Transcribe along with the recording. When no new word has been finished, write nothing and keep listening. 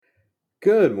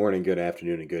Good morning, good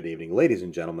afternoon, and good evening, ladies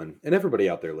and gentlemen, and everybody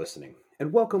out there listening.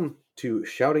 And welcome to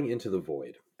Shouting into the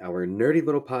Void, our nerdy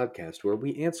little podcast where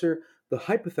we answer the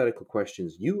hypothetical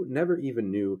questions you never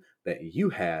even knew that you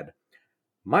had.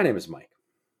 My name is Mike,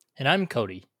 And I'm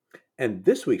Cody. and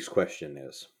this week's question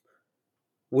is: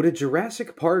 would a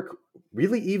Jurassic Park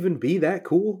really even be that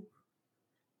cool?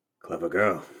 Clever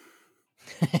girl.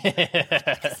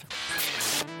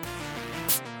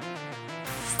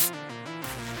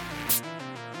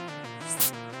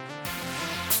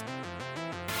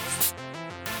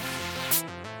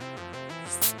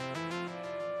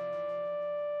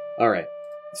 All right,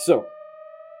 so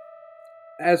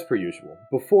as per usual,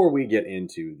 before we get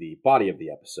into the body of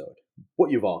the episode, what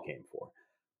you've all came for,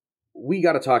 we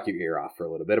got to talk your ear off for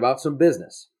a little bit about some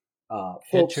business.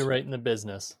 Hit you right in the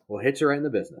business. We'll hit you right in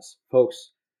the business.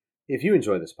 Folks, if you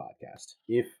enjoy this podcast,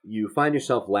 if you find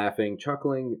yourself laughing,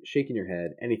 chuckling, shaking your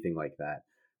head, anything like that,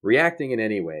 reacting in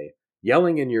any way,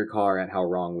 yelling in your car at how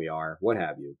wrong we are, what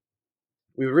have you,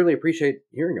 we would really appreciate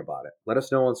hearing about it. Let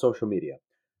us know on social media.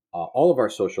 All of our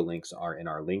social links are in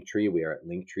our link tree. We are at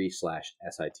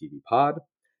linktree/SITVpod.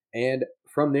 And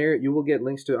from there, you will get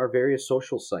links to our various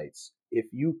social sites. If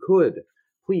you could,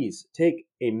 please take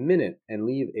a minute and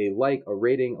leave a like, a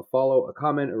rating, a follow, a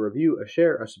comment, a review, a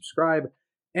share, a subscribe,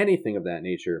 anything of that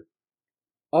nature.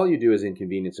 All you do is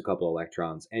inconvenience a couple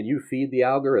electrons, and you feed the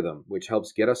algorithm, which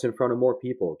helps get us in front of more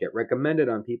people, get recommended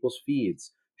on people's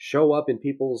feeds, show up in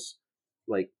people's,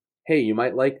 hey, you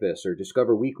might like this, or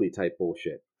Discover Weekly type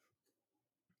bullshit.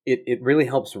 It really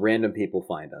helps random people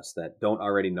find us that don't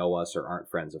already know us or aren't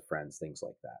friends of friends, things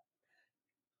like that.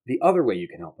 The other way you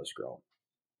can help us grow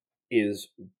is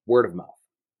word of mouth.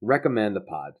 Recommend the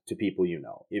pod to people you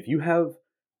know. If you have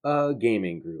a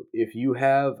gaming group, if you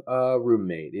have a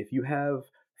roommate, if you have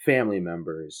family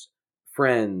members,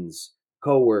 friends,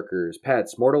 coworkers,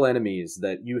 pets, mortal enemies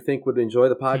that you think would enjoy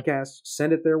the podcast,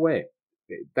 send it their way.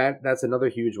 That's another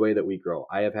huge way that we grow.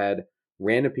 I have had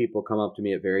random people come up to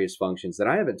me at various functions that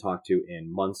I haven't talked to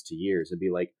in months to years and be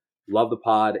like, love the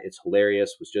pod, it's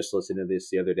hilarious, was just listening to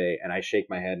this the other day, and I shake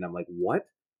my head and I'm like, what?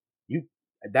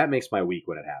 That makes my week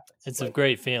when it happens. It's a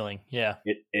great feeling, yeah.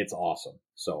 It's awesome.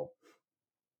 So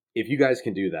if you guys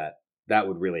can do that, that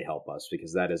would really help us,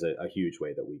 because that is a huge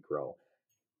way that we grow.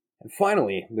 And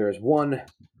finally, there's one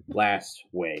last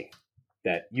way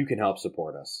that you can help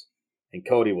support us, and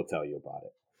Cody will tell you about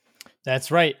it.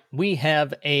 That's right. We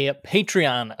have a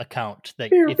Patreon account that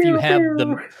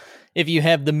if you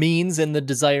have the means and the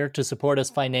desire to support us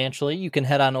financially, you can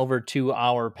head on over to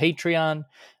our Patreon.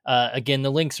 Again,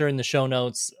 the links are in the show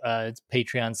notes. It's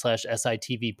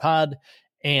Patreon/SITVpod.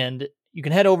 And you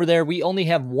can head over there. We only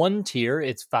have one tier.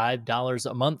 It's $5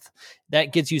 a month.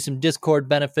 That gets you some Discord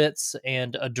benefits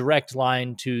and a direct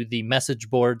line to the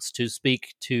message boards to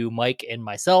speak to Mike and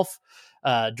myself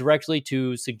directly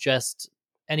to suggest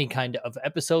any kind of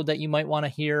episode that you might want to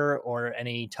hear, or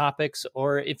any topics,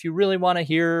 or if you really want to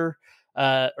hear,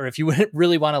 or if you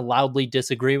really want to loudly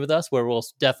disagree with us, where we'll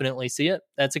definitely see it,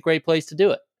 that's a great place to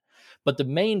do it. But the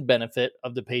main benefit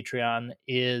of the Patreon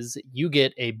is you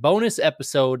get a bonus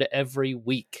episode every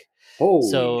week.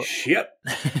 Holy shit.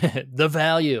 The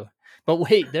value. But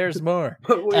wait, there's more.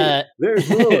 There's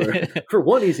more. For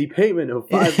one easy payment of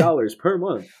 $5 per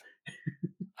month.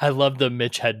 I love the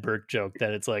Mitch Hedberg joke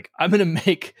that it's like, I'm going to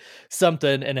make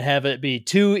something and have it be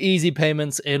 2 easy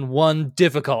payments and 1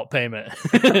 difficult payment.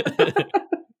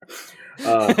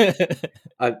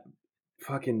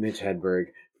 Fucking Mitch Hedberg.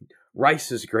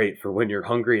 Rice is great for when you're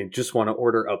hungry and just want to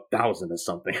order 1,000 of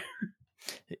something.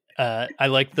 I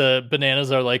like the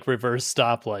bananas are like reverse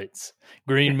stoplights.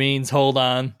 Green means hold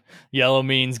on, yellow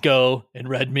means go, and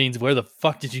red means where the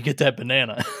fuck did you get that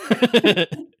banana?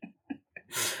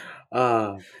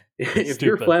 If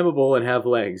you're flammable and have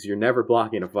legs, you're never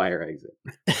blocking a fire exit.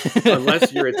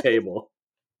 Unless you're a table.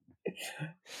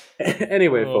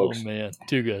 Anyway, folks. Oh, man.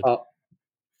 Too good.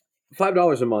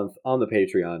 $5 a month on the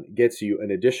Patreon gets you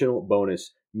an additional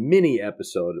bonus mini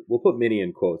episode. We'll put mini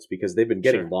in quotes because they've been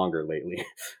getting longer lately.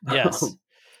 Yes.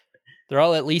 They're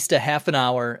all at least a half an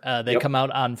hour. They come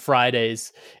out on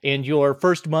Fridays. And your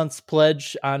first month's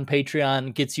pledge on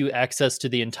Patreon gets you access to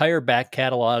the entire back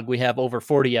catalog. We have over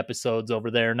 40 episodes over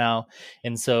there now.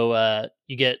 And so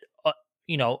you get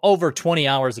over 20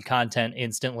 hours of content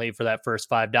instantly for that first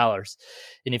 $5.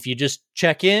 And if you just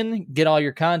check in, get all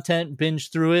your content, binge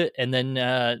through it, and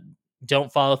then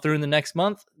don't follow through in the next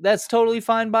month, that's totally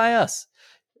fine by us.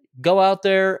 Go out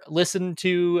there, listen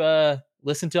to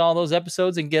all those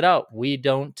episodes and get out. We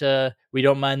don't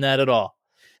mind that at all.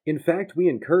 In fact, we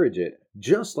encourage it,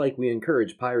 just like we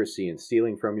encourage piracy and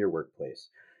stealing from your workplace.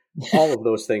 All of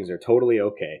those things are totally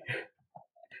okay.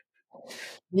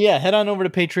 Yeah, head on over to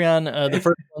Patreon. The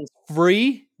first one's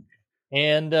free,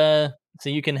 and so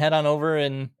you can head on over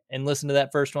and listen to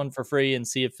that first one for free and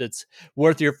see if it's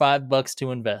worth your $5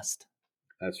 to invest.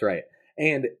 That's right.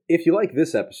 And if you like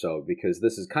this episode, because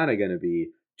this is kind of going to be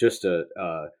just a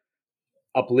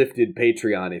uplifted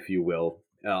Patreon, if you will,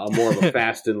 more of a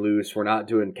fast and loose. We're not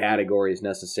doing categories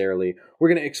necessarily. We're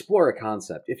going to explore a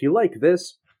concept. If you like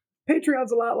this,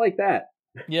 Patreon's a lot like that.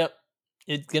 Yep.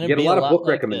 It's going to get be a lot of book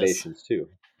like recommendations too.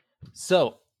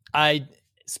 So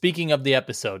speaking of the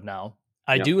episode now,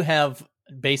 I do have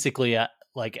basically a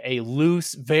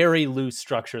loose, very loose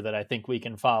structure that I think we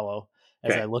can follow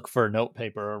as I look for note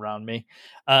paper around me.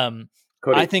 Cody,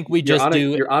 I think we just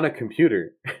you're on a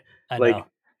computer. I know.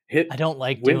 I don't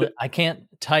like doing it. I can't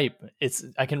type.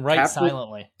 I can write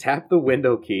silently. Tap the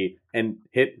window key and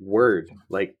hit Word,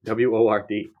 like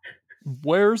WORD.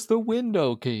 Where's the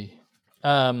window key?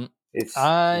 I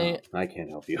can't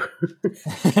help you.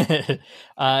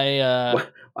 I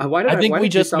think we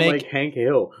just make like Hank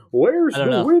Hill. Where's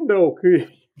the window key?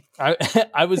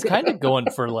 I was kind of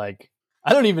going for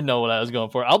I don't even know what I was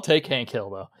going for. I'll take Hank Hill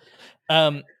though.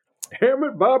 Damn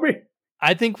it, Bobby.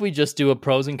 I think we just do a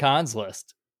pros and cons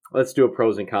list. Let's do a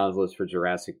pros and cons list for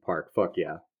Jurassic Park. Fuck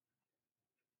yeah.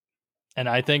 And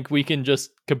I think we can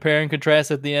just compare and contrast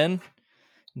at the end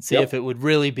and see if it would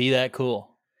really be that cool.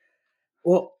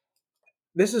 Well,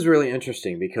 this is really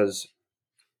interesting because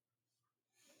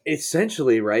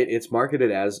essentially, right, it's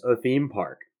marketed as a theme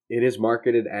park. It is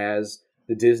marketed as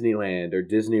the Disneyland or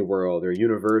Disney World or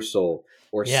Universal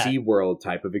or SeaWorld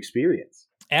type of experience.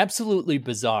 Absolutely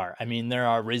bizarre. I mean, there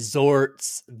are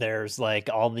resorts. There's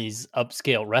all these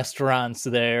upscale restaurants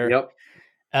there.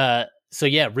 Yep. So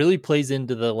yeah, it really plays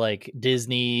into the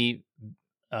Disney,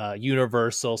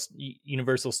 Universal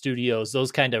Studios,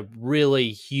 those kind of really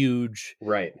huge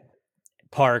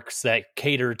parks that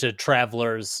cater to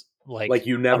travelers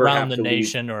you never around have the to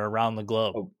nation or around the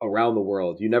globe, around the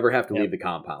world. You never have to leave the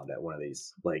compound at one of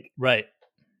these. Right.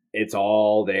 It's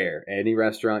all there. Any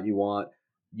restaurant you want.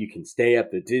 You can stay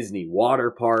at the Disney water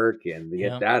park and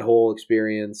get that whole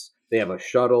experience. They have a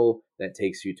shuttle that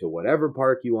takes you to whatever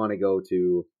park you want to go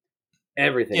to.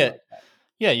 Everything like that.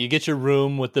 Yeah, you get your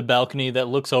room with the balcony that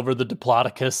looks over the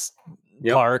Diplodocus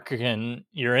park and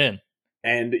you're in.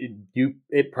 And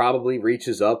it probably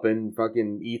reaches up and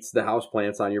fucking eats the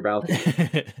houseplants on your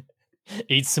balcony.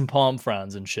 Eats some palm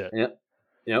fronds and shit.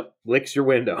 Yep. Licks your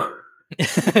window.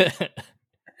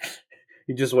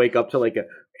 You just wake up to a...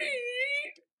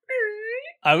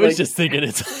 I was just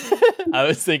thinking I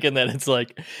was thinking that it's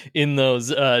in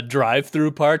those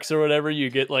drive-through parks or whatever,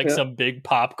 you get some big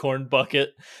popcorn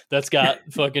bucket that's got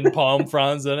fucking palm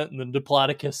fronds in it, and the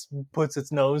Diplodocus puts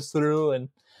its nose through and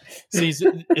sees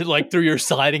it through your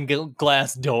sliding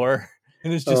glass door,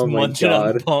 and it's just munching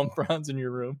on the palm fronds in your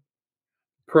room.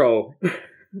 Pro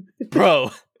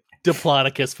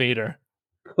Diplodocus feeder.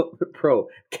 Pro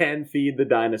can feed the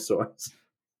dinosaurs.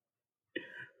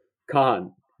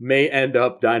 Con may end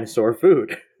up dinosaur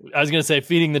food. I was going to say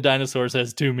feeding the dinosaurs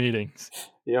has two meanings.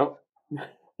 Yep.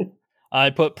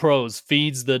 I put pros,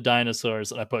 feeds the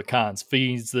dinosaurs, and I put cons,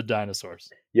 feeds the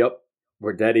dinosaurs. Yep.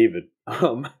 We're dead even.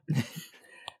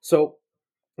 So,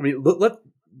 I mean,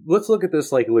 let's look at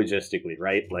this logistically,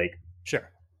 right? Sure.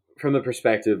 From the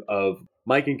perspective of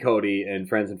Mike and Cody and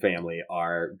friends and family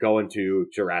are going to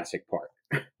Jurassic Park.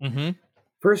 Mm-hmm.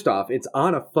 First off, it's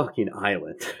on a fucking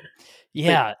island.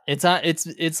 Yeah,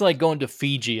 it's like going to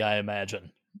Fiji, I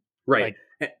imagine. Right.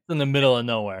 In the middle of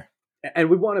nowhere. And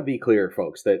we want to be clear,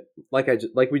 folks, that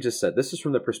like we just said, this is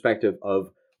from the perspective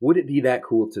of, would it be that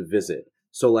cool to visit?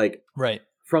 So right.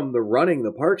 From the running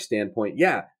the park standpoint,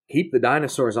 keep the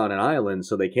dinosaurs on an island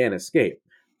so they can't escape.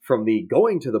 From the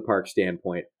going to the park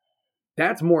standpoint,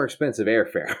 that's more expensive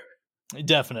airfare.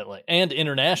 Definitely. And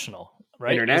international,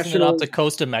 right? International. Isn't it off the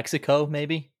coast of Mexico,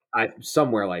 maybe?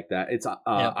 Somewhere like that. It's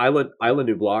Island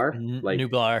Nublar,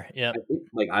 Nublar, yeah,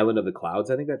 Island of the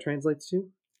Clouds. I think that translates to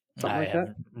something like that. I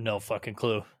have no fucking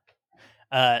clue.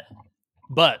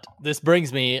 But this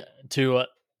brings me to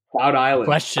Cloud Island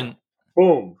question.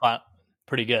 Boom,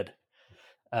 pretty good.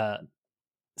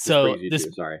 So this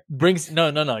brings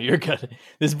no, you're good.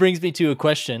 This brings me to a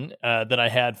question that I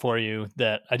had for you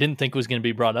that I didn't think was going to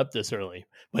be brought up this early.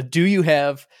 But do you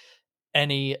have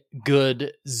any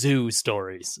good zoo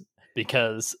stories?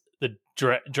 Because the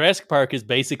Jurassic Park is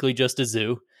basically just a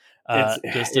zoo,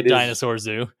 just a dinosaur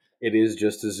zoo. It is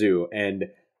just a zoo, and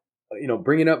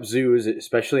bringing up zoos,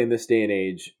 especially in this day and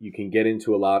age, you can get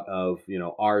into a lot of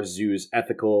are zoos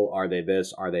ethical? Are they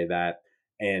this? Are they that?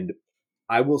 And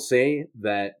I will say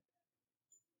that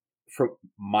from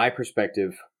my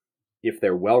perspective, if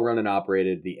they're well run and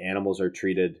operated, the animals are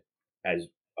treated as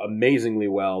amazingly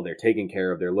well. They're taken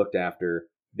care of. They're looked after.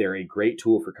 They're a great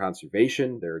tool for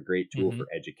conservation. They're a great tool for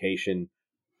education.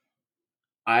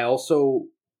 I also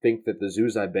think that the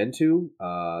zoos I've been to,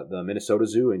 the Minnesota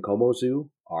Zoo and Como Zoo,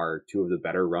 are two of the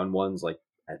better run ones, like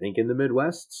I think in the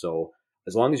Midwest. So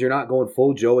as long as you're not going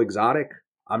full Joe Exotic,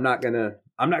 I'm not gonna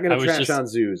trash on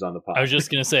zoos on the pod. I was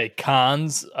just gonna say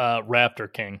Cons,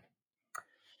 Raptor King.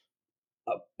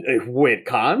 Wait,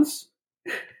 cons?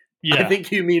 Yeah, I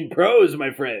think you mean pros,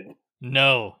 my friend.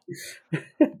 No,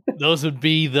 those would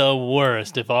be the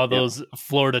worst if all those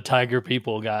Florida tiger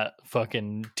people got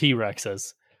fucking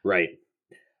T-Rexes. Right.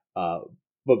 But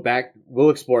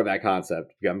we'll explore that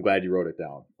concept. I'm glad you wrote it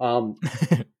down.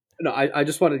 No, I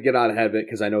just wanted to get out ahead of it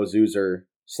because I know zoos are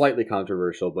slightly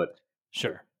controversial, but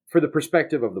sure. For the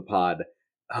perspective of the pod,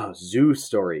 zoo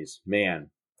stories,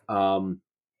 man.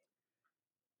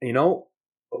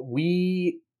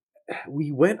 We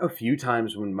went a few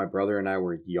times when my brother and I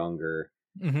were younger.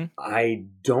 Mm-hmm. I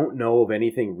don't know of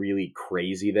anything really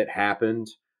crazy that happened,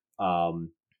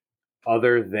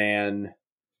 other than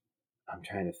I'm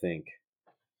trying to think.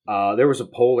 There was a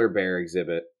polar bear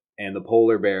exhibit, and the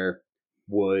polar bear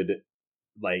would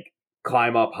like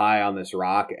climb up high on this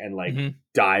rock and like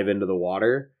dive into the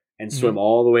water and swim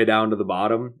all the way down to the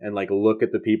bottom and like look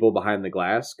at the people behind the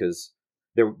glass because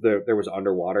there was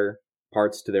underwater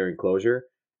parts to their enclosure,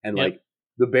 and like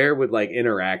the bear would like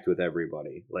interact with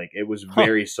everybody. Like it was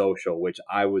very social, which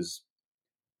I was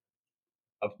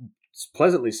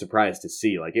pleasantly surprised to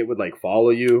see. Like it would like follow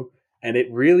you, and it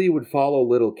really would follow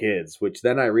little kids, which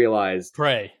then I realized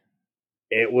prey.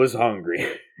 It was hungry.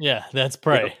 Yeah, that's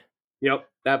prey. Yep,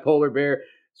 that polar bear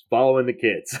is following the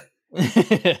kids.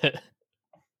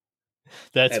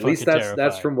 That's at least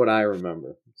that's from what I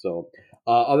remember. So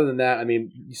other than that, I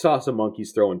mean, you saw some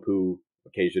monkeys throwing poo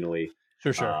occasionally.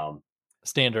 Sure.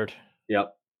 Standard.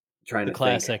 Yep. Trying the to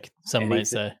classic, think. Some might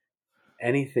say.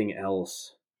 Anything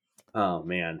else? Oh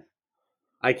man,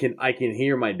 I can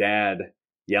hear my dad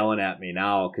yelling at me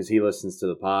now because he listens to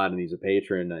the pod and he's a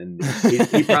patron, and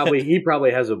he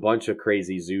probably has a bunch of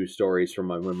crazy zoo stories from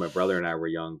when my brother and I were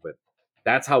young. But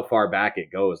that's how far back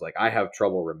it goes. Like I have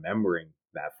trouble remembering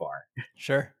that far.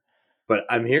 Sure. But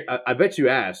I'm here. I bet you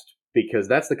asked because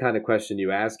that's the kind of question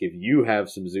you ask if you have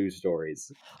some zoo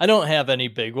stories. I don't have any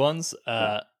big ones.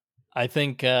 I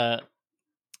think, I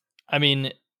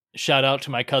mean, shout out to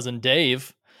my cousin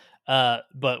Dave.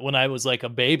 But when I was like a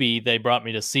baby, they brought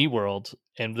me to SeaWorld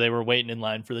and they were waiting in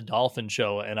line for the dolphin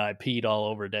show and I peed all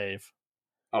over Dave.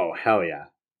 Oh, hell yeah.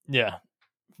 Yeah.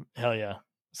 Hell yeah.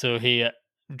 So he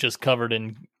just covered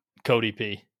in Cody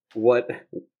pee. What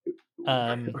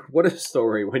a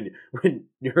story when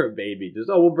you're a baby. Just,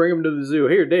 we'll bring him to the zoo.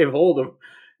 Here, Dave, hold him.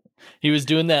 He was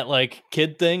doing that like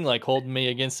kid thing, like holding me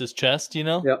against his chest, you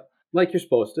know? Yep. Like you're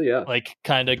supposed to, yeah. Like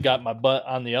kind of got my butt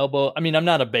on the elbow. I mean, I'm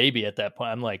not a baby at that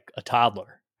point. I'm like a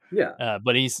toddler. Yeah.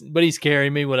 But he's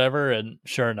carrying me, whatever, and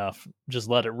sure enough, just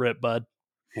let it rip, bud.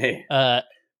 Hey.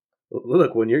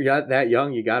 Look, when you're that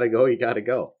young, you gotta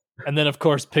go. And then of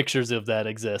course pictures of that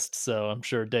exist, so I'm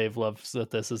sure Dave loves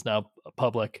that this is now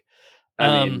public.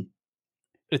 I mean,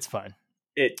 it's fine.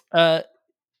 It's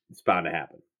bound to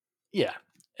happen. Yeah.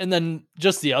 And then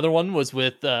just the other one was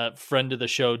with friend of the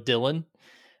show, Dylan.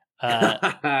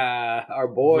 Our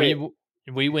boy.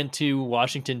 We went to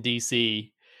Washington,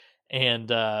 D.C. and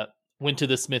went to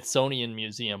the Smithsonian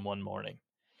Museum one morning.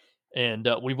 And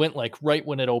we went like right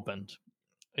when it opened.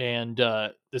 And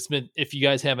if you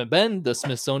guys haven't been, the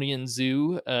Smithsonian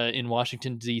Zoo in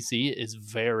Washington, D.C. is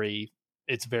very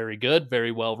good,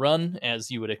 very well run, as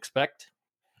you would expect.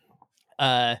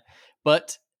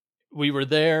 But we were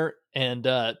there, and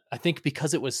I think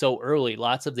because it was so early,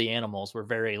 lots of the animals were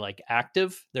very like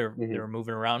active. They were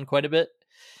moving around quite a bit.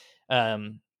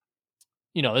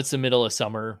 It's the middle of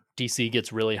summer. DC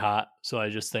gets really hot, so I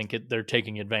just think they're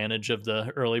taking advantage of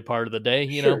the early part of the day.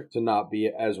 You know, to not be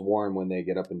as warm when they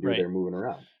get up and do their moving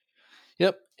around.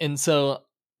 Yep. And so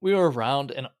we were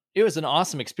around, and it was an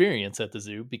awesome experience at the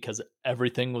zoo because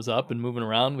everything was up and moving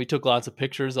around. We took lots of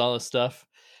pictures, all this stuff.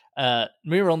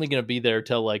 We were only going to be there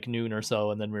till like noon or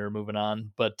so, and then we were moving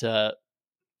on. But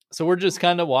so we're just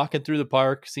kind of walking through the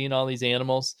park, seeing all these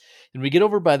animals, and we get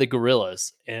over by the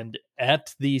gorillas. And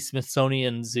at the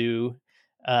Smithsonian Zoo,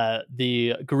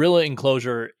 the gorilla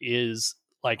enclosure is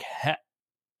like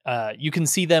you can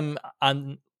see them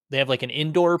on. They have like an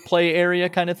indoor play area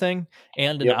kind of thing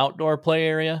and an outdoor play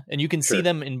area, and you can see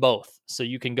them in both. So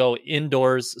you can go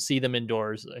indoors, see them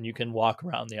indoors, and you can walk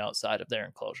around the outside of their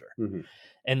enclosure. Mm-hmm.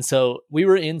 And so we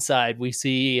were inside. We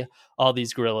see all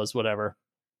these gorillas, whatever.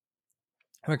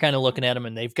 We're kind of looking at them,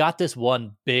 and they've got this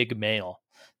one big male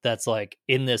that's like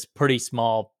in this pretty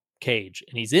small cage,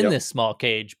 and he's in this small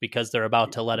cage because they're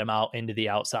about to let him out into the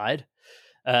outside.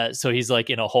 So he's like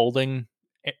in a holding.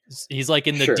 He's like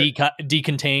in the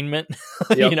decontainment,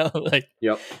 you know, like,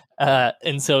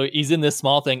 and so he's in this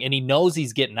small thing, and he knows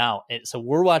he's getting out. And so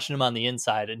we're watching him on the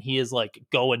inside, and he is like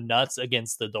going nuts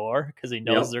against the door because he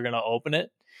knows they're going to open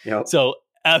it. So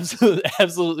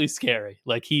absolutely scary.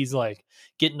 Like he's like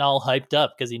getting all hyped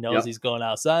up because he knows he's going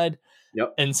outside.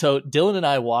 And so Dylan and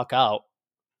I walk out,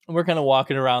 and we're kind of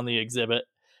walking around the exhibit,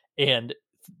 and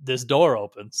this door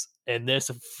opens, and this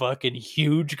fucking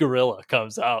huge gorilla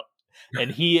comes out,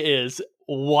 and he is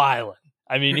wilding.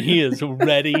 I mean, he is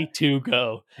ready to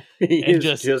go. He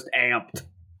is just amped.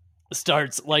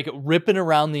 Starts like ripping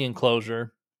around the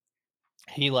enclosure.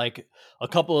 He like a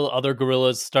couple of other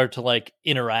gorillas start to like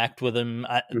interact with him.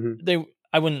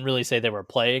 I wouldn't really say they were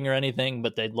playing or anything,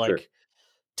 but they'd like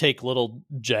take little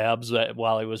jabs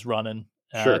while he was running,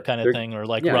 kind of thing, or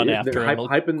like run after him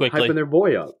hyping their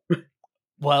boy up.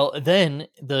 Well, then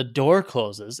the door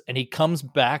closes, and he comes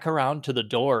back around to the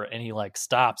door, and he like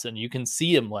stops, and you can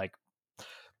see him like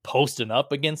posting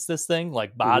up against this thing,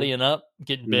 like bodying up,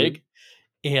 getting big.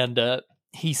 And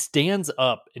he stands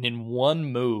up, and in one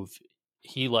move,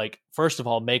 he like, first of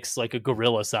all, makes like a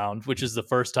gorilla sound, which is the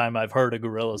first time I've heard a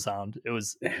gorilla sound. It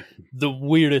was the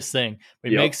weirdest thing.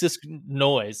 He makes this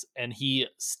noise, and he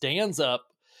stands up,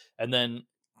 and then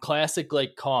classic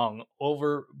like Kong,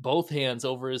 over both hands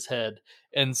over his head,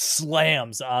 and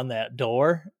slams on that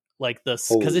door, like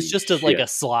this, because it's just like a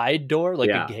slide door, like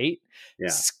a gate.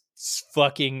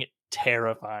 Fucking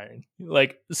terrifying,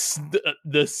 like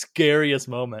the scariest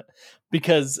moment,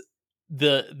 because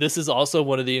this is also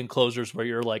one of the enclosures where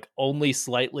you're like only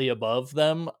slightly above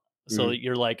them, so that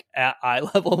you're like at eye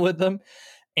level with them,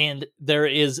 and there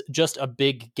is just a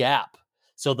big gap.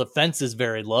 So the fence is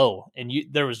very low, and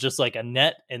there was just like a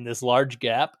net in this large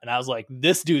gap. And I was like,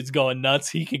 this dude's going nuts.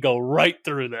 He could go right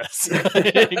through this.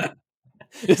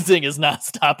 This thing is not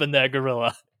stopping that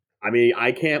gorilla. I mean,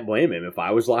 I can't blame him. If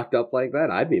I was locked up like that,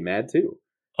 I'd be mad too.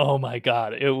 Oh my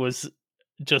God. It was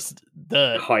just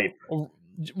the hype.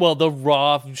 Well, the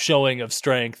raw showing of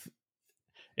strength.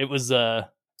 It was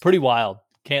pretty wild.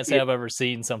 Can't say I've ever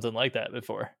seen something like that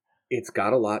before. It's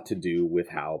got a lot to do with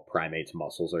how primates'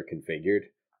 muscles are configured.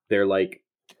 They're like,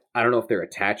 I don't know if they're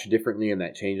attached differently and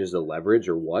that changes the leverage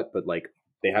or what, but like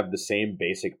they have the same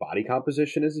basic body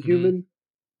composition as a human,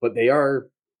 but they are,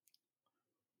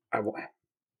 I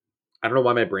don't know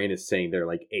why my brain is saying they're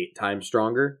like 8 times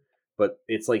stronger, but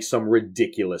it's like some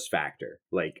ridiculous factor.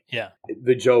 Like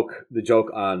the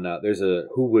joke on, there's a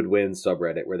Who Would Win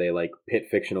subreddit where they like pit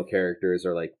fictional characters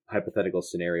or like hypothetical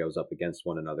scenarios up against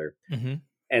one another.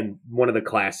 And one of the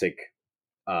classic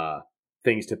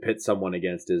things to pit someone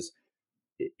against is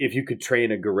if you could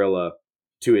train a gorilla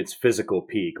to its physical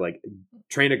peak, like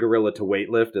train a gorilla to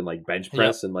weightlift and like bench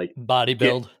press and like body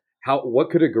build. What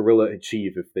could a gorilla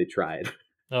achieve if they tried?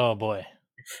 Oh boy.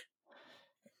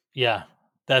 Yeah,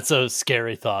 that's a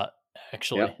scary thought,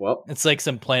 actually. Yeah, well, it's like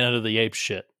some Planet of the Apes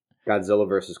shit. Godzilla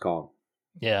versus Kong.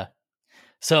 Yeah.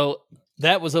 So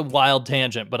that was a wild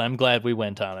tangent, but I'm glad we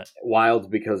went on it.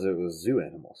 Wild because it was zoo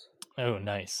animals. Oh,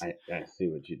 nice. I see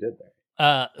what you did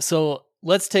there. So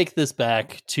let's take this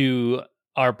back to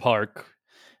our park.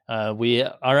 We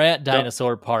are at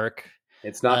Dinosaur Park.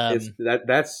 It's not.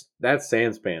 That's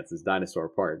Sans Pants. It's Dinosaur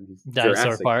Park. Dinosaur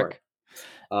Jurassic Park.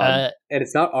 And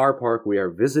it's not our park. We are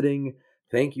visiting.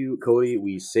 Thank you, Cody.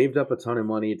 We saved up a ton of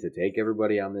money to take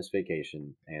everybody on this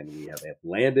vacation, and we have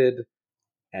landed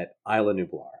at Isla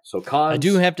Nublar. So cons, I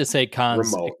do have to say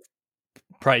cons remote.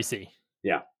 Pricey.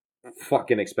 Yeah.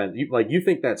 Fucking expensive. You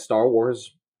think that Star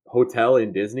Wars hotel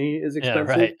in Disney is expensive?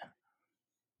 Yeah, right.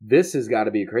 This has got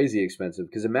to be crazy expensive,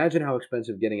 because imagine how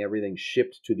expensive getting everything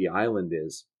shipped to the island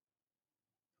is.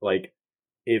 Like,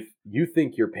 if you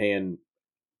think you're paying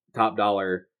top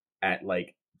dollar at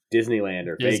like Disneyland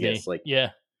or Disney. Vegas, like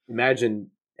imagine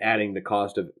adding the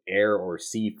cost of air or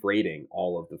sea freighting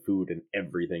all of the food and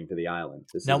everything to the island.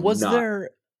 Now, was there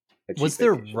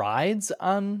rides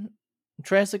on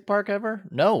Jurassic Park ever?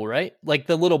 No, right? Like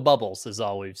the little bubbles is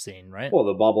all we've seen, right? Well,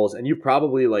 the bubbles, and you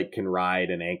probably like can ride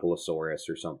an Ankylosaurus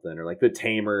or something, or like the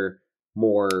tamer,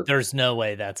 more. There's no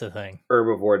way that's a thing.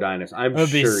 Herbivore dinosaur. I'm sure it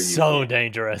would be so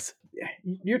dangerous.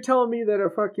 You're telling me that a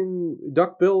fucking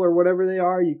duckbill or whatever they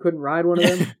are, you couldn't ride one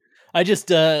of them? I just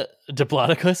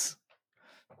Diplodocus.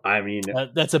 I mean,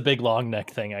 that's a big long neck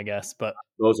thing, I guess. But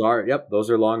those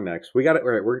are long necks. We got it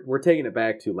right. We're taking it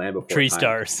back to Land Before Tree Time.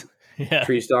 Stars. Yeah,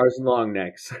 tree stars and long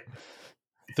necks.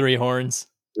 3 horns.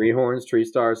 3 horns, tree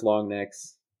stars, long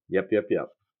necks. Yep.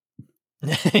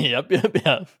 Yep.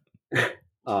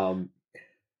 Um,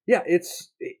 yeah,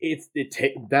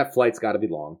 that flight's got to be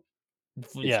long.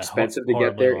 It's expensive to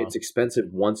get there. Long. It's expensive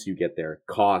once you get there.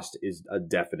 Cost is a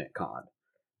definite con.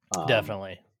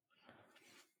 Definitely.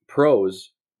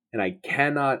 Pros, and I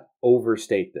cannot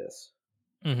overstate this.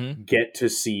 Mm-hmm. Get to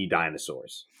see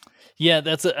dinosaurs. Yeah,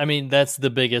 that's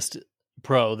the biggest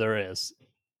pro there is.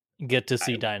 Get to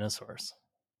see dinosaurs.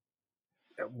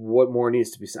 What more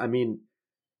needs to be said? I mean,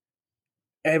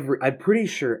 I'm pretty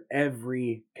sure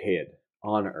every kid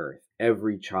on Earth,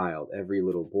 every child, every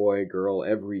little boy, girl,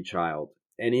 every child,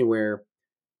 anywhere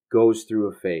goes through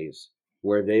a phase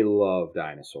where they love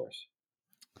dinosaurs.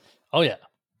 Oh yeah,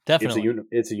 definitely.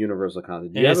 It's a universal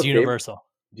concept. It is universal.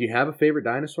 Do you have a favorite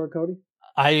dinosaur, Cody?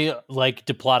 I like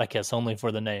Diplodocus only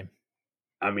for the name.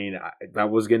 I mean, that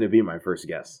was going to be my first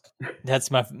guess.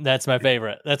 That's my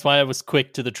favorite. That's why I was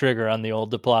quick to the trigger on the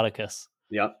old Diplodocus.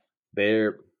 Yep,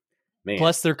 man.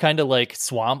 Plus, they're kind of like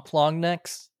swamp long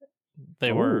necks.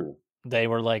 They were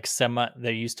like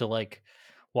They used to like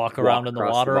walk around in the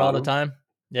water all the time.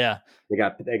 Yeah, they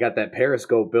got that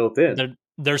periscope built in.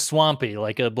 They're swampy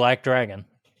like a black dragon.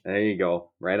 There you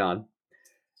go, right on.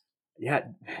 Yeah,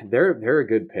 they're a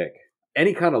good pick.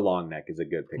 Any kind of long neck is a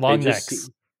good pick. Long necks.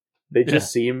 They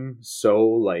just seem so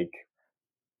like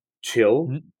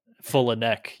chill, full of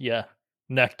neck. Yeah,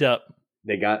 necked up.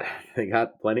 They got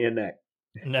plenty of neck.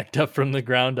 Necked up from the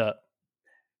ground up.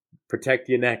 Protect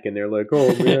your neck, and they're like,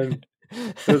 "Oh man,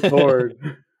 it's hard."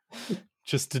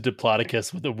 Just a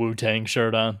Diplodocus with a Wu-Tang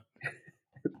shirt on.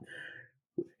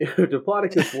 If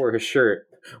Diplodocus wore a shirt,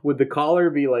 would the collar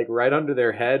be like right under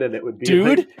their head, and it would be?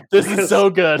 Dude, like, this is so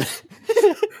good.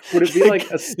 Would it be like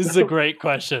a? This is a great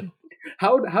question.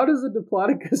 How does a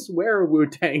Diplodocus wear a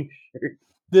Wu-Tang shirt?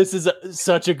 This is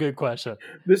such a good question.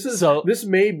 This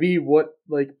may be what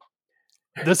like.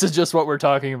 This is just what we're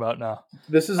talking about now.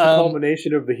 This is the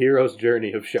culmination of the hero's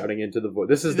journey of shouting into the void.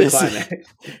 This is the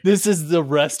climax. This is the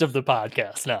rest of the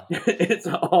podcast now. It's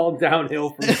all downhill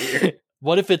from here.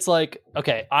 What if it's like,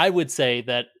 okay, I would say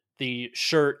that the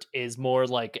shirt is more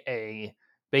like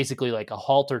basically like a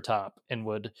halter top and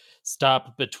would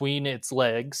stop between its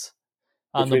legs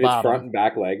on the bottom. Its front and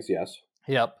back legs, yes.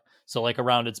 Yep. So like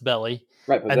around its belly.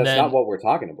 Right, but that's not what we're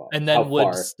talking about. And then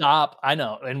would stop,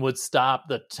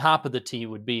 the top of the T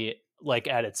would be like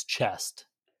at its chest.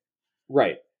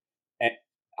 Right. And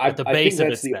at the base of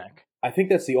its neck. I think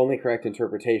that's the only correct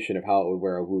interpretation of how it would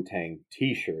wear a Wu-Tang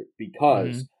t-shirt,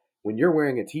 because when you're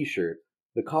wearing a t-shirt,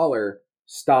 the collar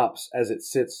stops as it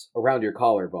sits around your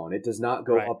collarbone. It does not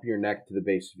go up your neck to the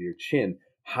base of your chin.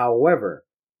 However,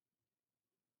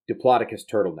 Diplodocus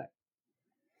turtleneck.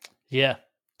 Yeah.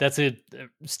 That's a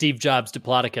Steve Jobs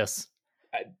Diplodocus.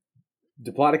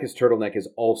 Diplodocus turtleneck is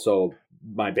also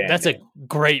my band That's name. A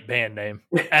great band name.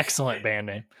 Excellent band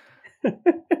name.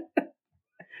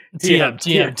 TM.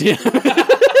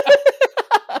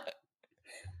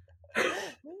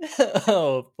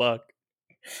 Oh, fuck.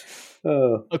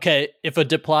 Okay, if a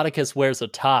Diplodocus wears a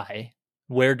tie,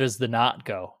 where does the knot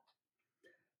go?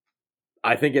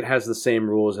 I think it has the same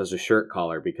rules as a shirt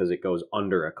collar because it goes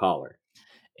under a collar.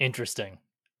 Interesting.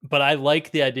 But I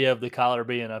like the idea of the collar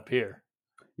being up here.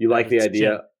 You like the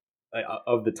idea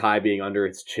of the tie being under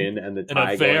its chin and the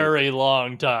tie a very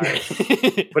long tie.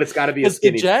 But it's got to be a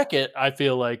skinny. The jacket, I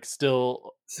feel like,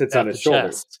 still sits on his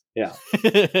shoulders. Yeah.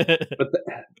 But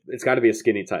it's got to be a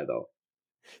skinny tie, though.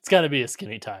 It's got to be a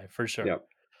skinny tie, for sure. Yep.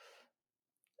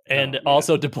 And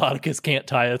also, Diplodocus can't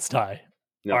tie its tie.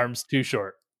 No. Arms too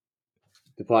short.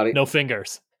 No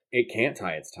fingers. It can't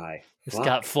tie its tie. It's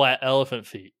got flat elephant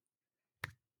feet.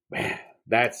 Man,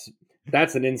 that's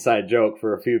an inside joke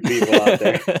for a few people out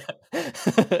there.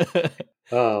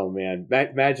 Oh man,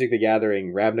 Magic the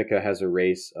Gathering, Ravnica has a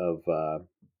race of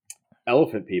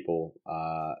elephant people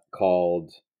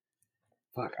called.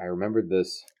 Fuck, I remembered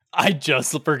this. I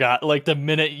just forgot. Like the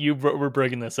minute you were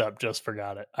bringing this up, just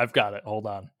forgot it. I've got it. Hold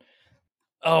on.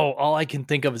 Oh, all I can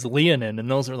think of is Leonin, and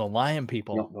those are the lion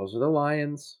people. No, those are the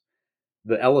lions.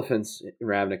 The elephants in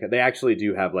Ravnica, they actually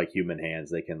do have like human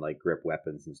hands. They can like grip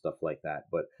weapons and stuff like that.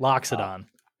 But Loxodon.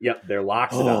 Yep, they're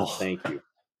Loxodon. Oh. Thank you.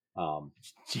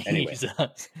 Anyway.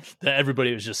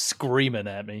 Everybody was just screaming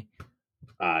at me.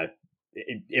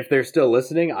 If they're still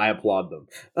listening, I applaud them.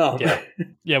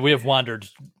 Yeah, we have wandered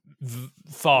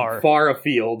far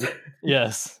afield.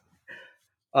 Yes.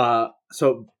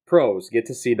 So pros, get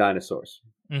to see dinosaurs.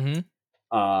 Mm-hmm.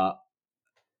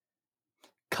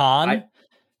 Con.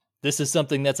 This is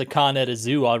something that's a con at a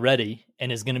zoo already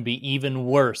and is going to be even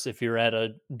worse if you're at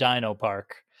a dino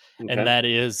park. Okay. And that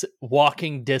is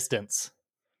walking distance.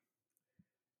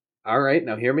 All right,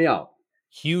 now hear me out.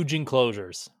 Huge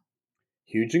enclosures.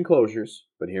 huge enclosures,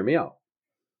 but hear me out.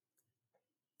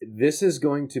 This is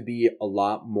going to be a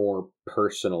lot more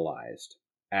personalized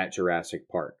at Jurassic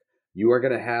Park. You are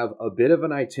going to have a bit of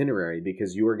an itinerary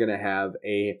because you are going to have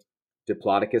a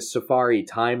Diplodocus safari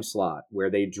time slot where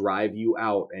they drive you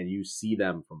out and you see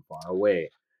them from far away.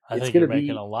 I think you're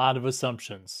making a lot of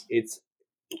assumptions. It's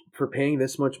for paying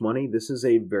this much money. This is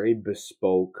a very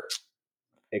bespoke,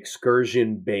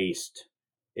 excursion-based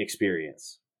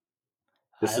experience.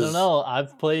 I don't know.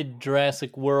 I've played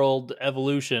Jurassic World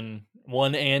Evolution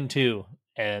 1 and 2,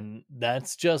 and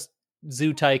that's just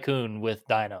Zoo Tycoon with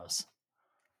dinos.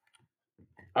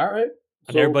 All right.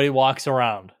 And everybody walks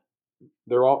around.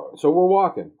 So we're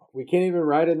walking. We can't even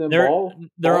ride in them There ball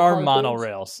are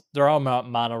monorails. Things? There are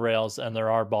monorails and there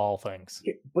are ball things.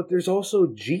 Yeah, but there's also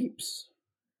Jeeps.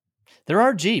 There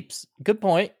are Jeeps. Good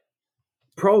point.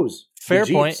 Pros. Fair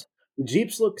point. The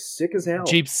Jeeps look sick as hell.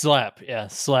 Jeeps slap. Yeah,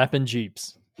 slapping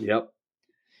Jeeps. Yep.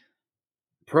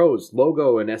 Pros,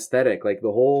 logo and aesthetic, like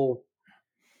the whole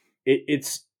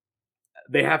it's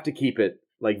they have to keep it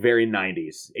like very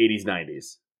 90s, 80s,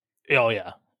 90s. Oh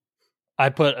yeah. I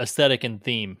put aesthetic and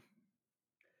theme.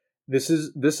 This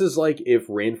is like if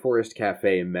Rainforest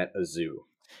Cafe met a zoo.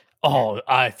 Oh,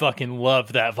 I fucking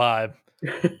love that vibe.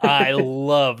 I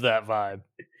love that vibe.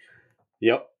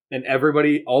 Yep. And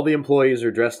everybody, all the employees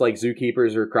are dressed like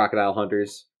zookeepers or crocodile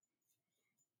hunters.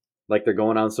 Like they're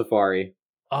going on safari.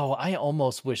 Oh, I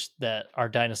almost wish that our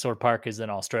dinosaur park is in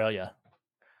Australia.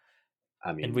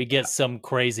 I mean, and we get some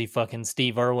crazy fucking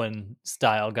Steve Irwin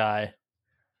style guy.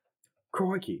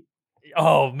 Crikey.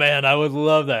 Oh, man, I would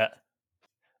love that.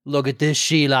 Look at this,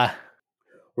 Sheila.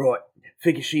 Right.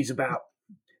 Figure she's about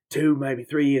 2, maybe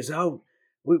 3 years old.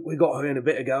 We got her in a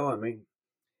bit ago, I mean.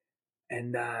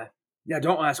 And, yeah,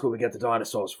 don't ask where we get the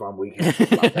dinosaurs from. We can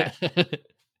like that.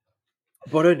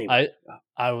 But anyway.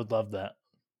 I would love that.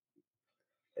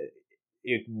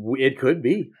 It could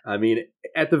be. I mean,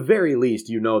 at the very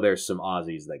least, there's some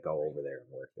Aussies that go over there and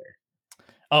work there.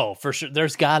 Oh, for sure.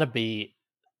 There's got to be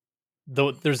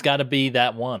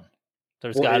that one.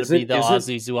 There's got to be the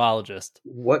Aussie zoologist.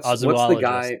 What's the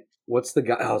guy?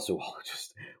 Oh,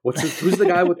 zoologist. Who's the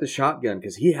guy with the shotgun?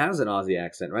 Because he has an Aussie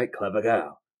accent, right? Clever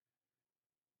girl.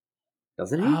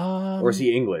 Doesn't he? Or is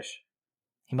he English?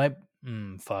 He might.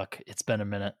 Fuck. It's been a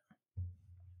minute.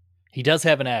 He does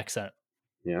have an accent.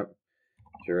 Yep.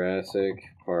 Jurassic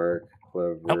Park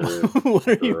clever what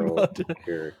are you about to...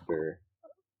 character.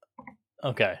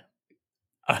 Okay.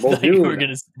 I thought you were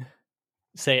going to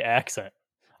say accent.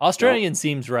 Australian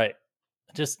seems right.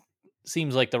 It just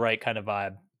seems like the right kind of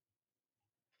vibe.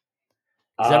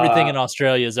 Because everything in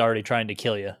Australia is already trying to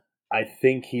kill you. I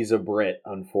think he's a Brit,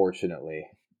 unfortunately.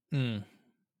 That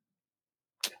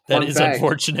is fact.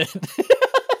 Unfortunate.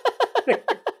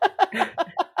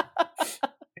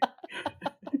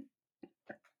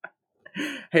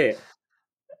 Hey,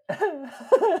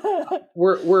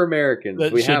 we're Americans.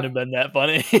 That shouldn't have been that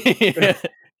funny.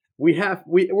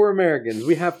 We're Americans.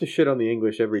 We have to shit on the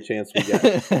English every chance we get.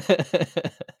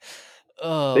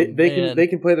 They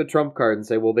can play the Trump card and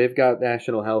say, well, they've got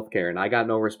national health care, and I got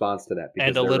no response to that.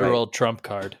 And a literal Trump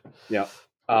card. Yeah.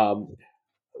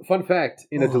 Fun fact,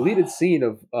 in a deleted scene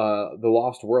of The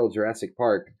Lost World Jurassic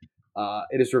Park,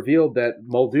 it is revealed that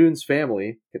Muldoon's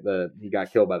family, he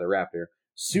got killed by the raptor,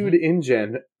 sued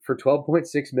InGen for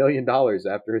 $12.6 million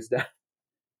after his death.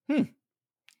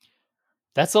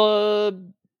 That's I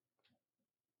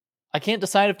can't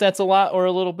decide if that's a lot or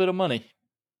a little bit of money.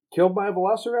 Killed by a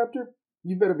velociraptor?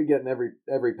 You better be getting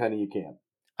every penny you can.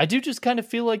 I do just kind of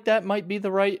feel like that might be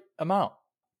the right amount.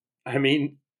 I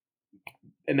mean,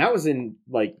 and that was in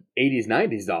like 80s,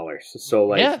 90s dollars. So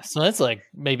like, yeah, so that's like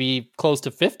maybe close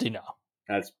to 50 now.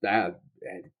 That's bad.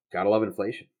 Gotta love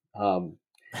inflation.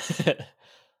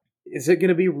 Is it going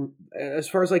to be, as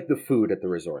far as like the food at the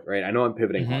resort, right? I know I'm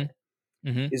pivoting hard.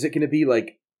 Is it going to be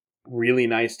like really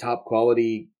nice, top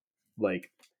quality,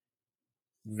 like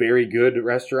very good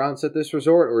restaurants at this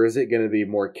resort? Or is it going to be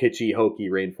more kitschy, hokey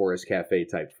Rainforest Cafe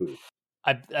type food?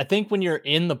 I think when you're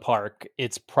in the park,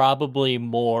 it's probably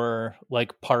more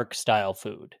like park style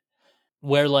food,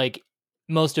 where like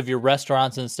most of your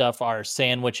restaurants and stuff are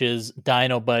sandwiches,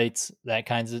 dino bites, that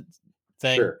kinds of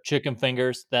thing, sure. Chicken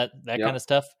fingers, that kind of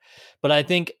stuff. But I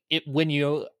think when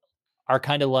you are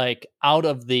kind of like out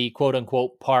of the quote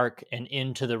unquote park and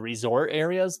into the resort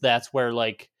areas, that's where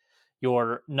like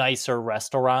your nicer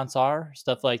restaurants are,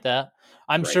 stuff like that.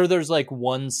 I'm sure there's like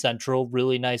one central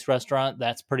really nice restaurant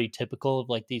that's pretty typical of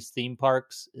like these theme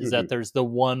parks, is that there's the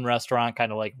one restaurant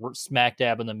kind of like smack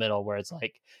dab in the middle where it's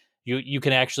like you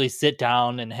can actually sit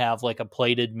down and have like a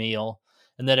plated meal,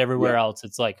 and then everywhere else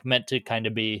it's like meant to kind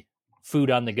of be food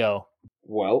on the go.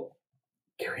 Well,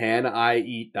 can I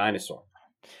eat dinosaur?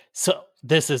 So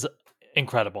this is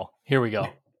incredible. Here we go.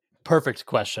 Perfect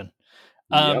question.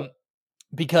 Yep.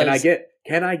 Because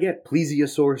can I get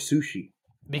plesiosaur sushi?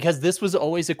 Because this was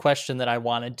always a question that I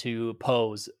wanted to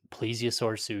pose.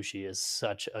 Plesiosaur Sushi is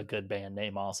such a good band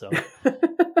name also.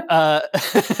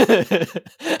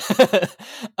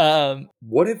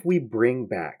 What if we bring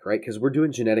back, right? Because we're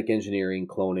doing genetic engineering,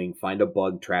 cloning, find a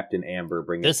bug trapped in amber,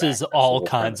 bring it back. This is all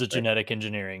kinds of genetic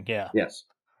engineering, yeah. Yes.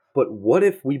 But what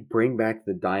if we bring back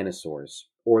the dinosaurs,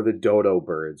 or the dodo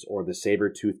birds, or the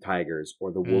saber-toothed tigers,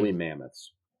 or the woolly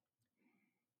mammoths?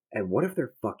 And what if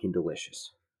they're fucking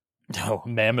delicious? Oh,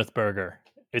 mammoth burger.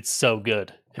 It's so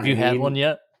good. Have you had one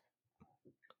yet?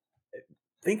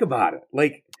 Think about it.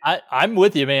 Like, I'm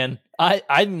with you, man.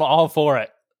 I'm all for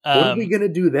it. What are we going to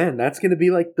do then? That's going to be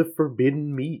like the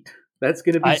forbidden meat. That's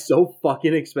going to be so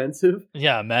fucking expensive.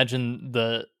 Yeah, imagine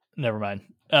never mind.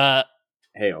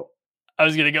 Hey-o. I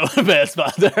was going to go with a bad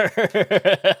spot there.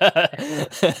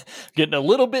 Getting a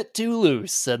little bit too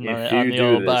loose on the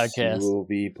old podcast. You will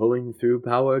be pulling through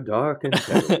power dark and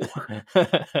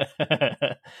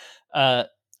I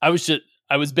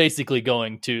was basically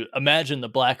going to imagine the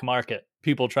black market,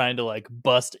 people trying to like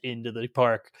bust into the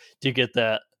park to get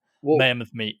that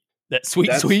mammoth meat, that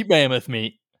sweet mammoth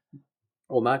meat.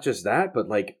 Well, not just that, but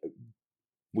like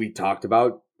we talked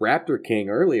about Raptor King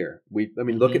earlier.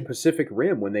 Look at Pacific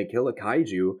Rim. When they kill a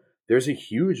kaiju, there's a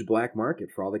huge black market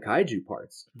for all the kaiju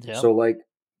parts. Yep. So like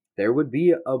there would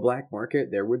be a black market,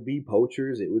 there would be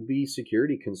poachers, it would be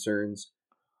security concerns.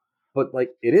 But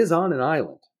like it is on an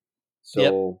island.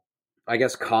 So I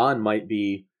guess con might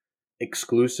be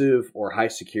exclusive or high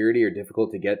security or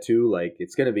difficult to get to. Like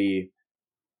it's going to be,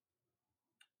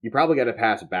 you probably got to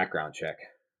pass a background check.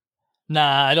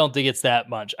 Nah, I don't think it's that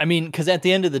much. I mean, because at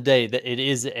the end of the day, that it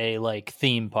is a like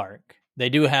theme park. They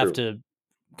do have to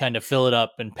kind of fill it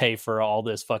up and pay for all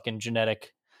this fucking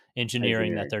genetic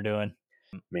engineering that they're doing.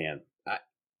 Man,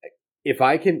 if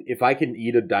I can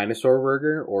eat a dinosaur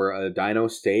burger or a dino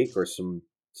steak or some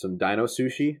dino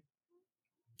sushi,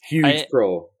 huge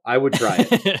pro. I would try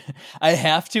it. I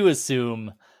have to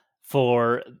assume,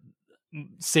 for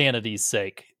sanity's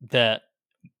sake, that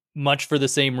much for the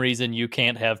same reason you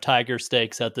can't have tiger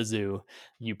steaks at the zoo,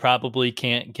 you probably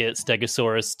can't get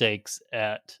Stegosaurus steaks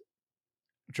at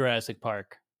Jurassic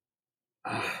Park.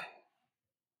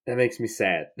 That makes me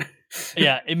sad.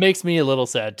 Yeah, it makes me a little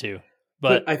sad too.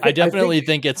 But I definitely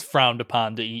think it's frowned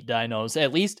upon to eat dinos.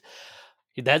 At least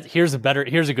here's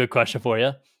a good question for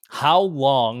you. How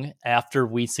long after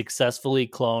we successfully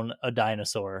clone a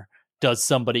dinosaur does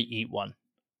somebody eat one?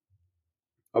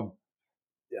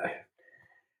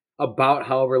 About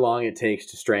however long it takes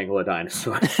to strangle a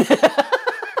dinosaur.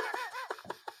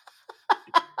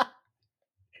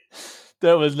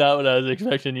 That was not what I was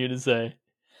expecting you to say.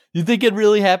 You think it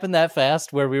really happened that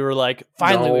fast, where we were like,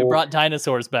 finally we brought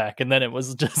dinosaurs back, and then it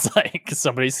was just like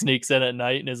somebody sneaks in at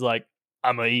night and is like,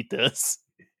 I'm gonna eat this.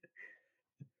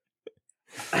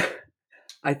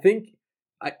 I think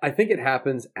it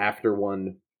happens after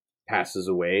one passes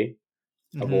away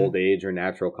of old age or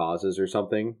natural causes or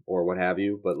something or what have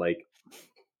you.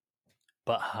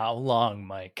 But how long,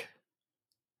 Mike?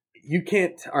 You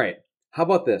can't. All right. How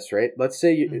about this, right? Let's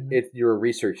say you're a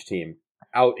research team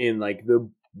out in like the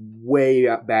way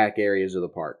back areas of the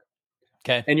park.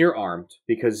 Okay. And you're armed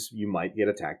because you might get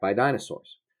attacked by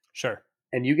dinosaurs. Sure.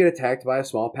 And you get attacked by a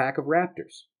small pack of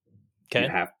raptors. Okay.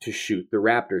 You have to shoot the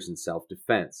raptors in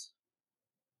self-defense.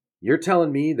 You're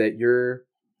telling me that your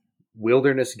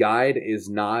wilderness guide is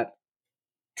not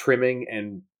trimming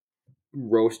and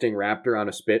roasting raptor on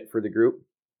a spit for the group?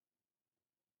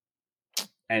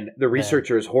 And the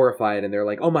researcher is horrified, and they're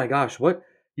like, oh my gosh, what?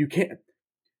 You can't.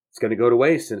 It's going to go to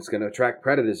waste, and it's going to attract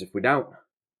predators if we don't.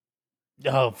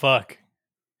 Oh, fuck.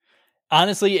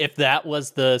 Honestly, if that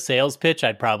was the sales pitch,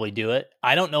 I'd probably do it.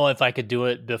 I don't know if I could do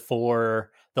it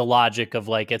before the logic of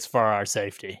like, it's for our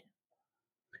safety.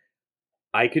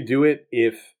 I could do it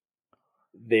if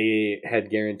they had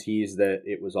guarantees that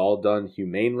it was all done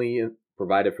humanely and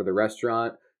provided for the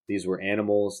restaurant. These were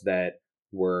animals that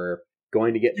were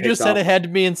going to get picked off. You just said it had to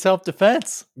be in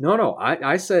self-defense. No.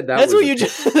 I said that. That's what you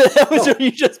just. That was what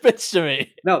you just pitched to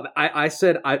me. No, I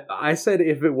said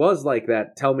if it was like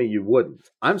that, tell me you wouldn't.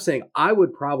 I'm saying I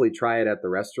would probably try it at the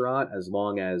restaurant as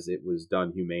long as it was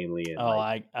done humanely. And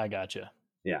I gotcha.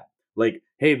 Yeah, like,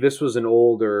 hey, this was an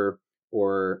older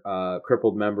or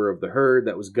crippled member of the herd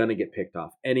that was gonna get picked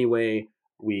off anyway.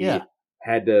 We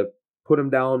had to put him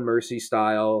down mercy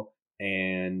style,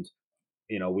 and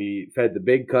we fed the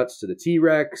big cuts to the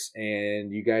T-Rex,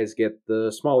 and you guys get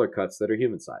the smaller cuts that are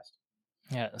human-sized.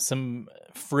 Yeah, some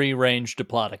free range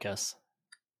Diplodocus.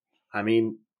 I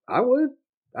mean,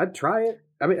 I'd try it.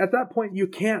 I mean, at that point, you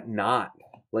can't not.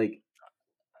 Like,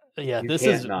 yeah, you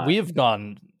can't not. we've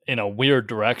gone in a weird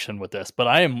direction with this, but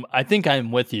I think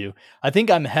I'm with you. I think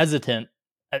I'm hesitant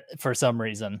for some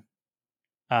reason.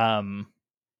 But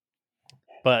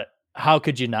how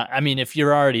could you not? I mean, if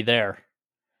you're already there,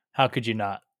 how could you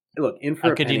not? Look,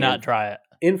 How could you not try it?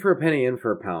 In for a penny, in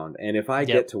for a pound. And if I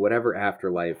get to whatever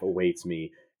afterlife awaits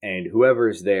me, and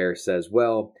whoever's there says,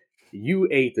 well, you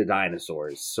ate the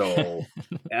dinosaurs, so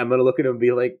I'm going to look at him and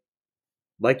be like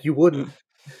you wouldn't.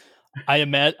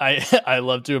 I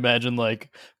love to imagine like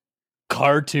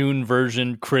cartoon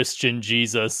version Christian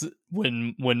Jesus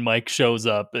when Mike shows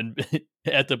up and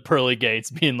at the pearly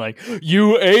gates being like,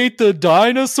 you ate the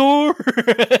dinosaur?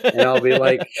 And I'll be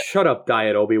like, shut up,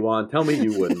 Diet Obi-Wan. Tell me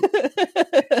you wouldn't.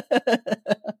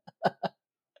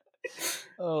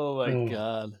 Oh my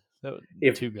God. That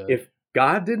was too good. If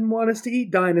God didn't want us to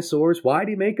eat dinosaurs, why'd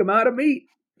he make them out of meat?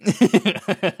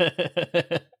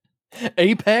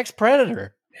 Apex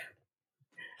Predator.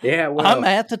 Yeah, well, I'm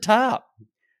at the top.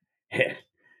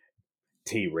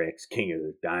 T-Rex, king of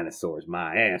the dinosaurs,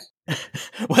 my ass.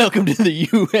 Welcome to the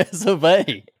US of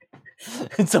A.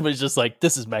 And somebody's just like,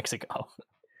 this is Mexico.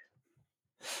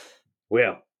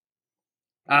 Well,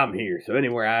 I'm here, so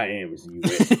anywhere I am is the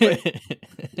US of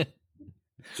A.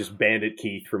 Just Bandit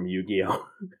Keith from Yu-Gi-Oh!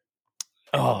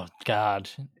 Oh, God.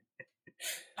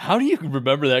 How do you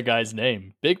remember that guy's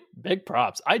name? Big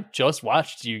props. I just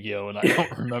watched Yu-Gi-Oh! And I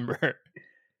don't remember.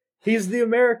 He's the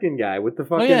American guy with the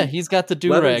fucking he's got the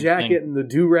do-rag leather jacket thing. and the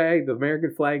do-rag, the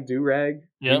American flag do-rag.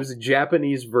 Yep. He was a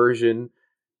Japanese version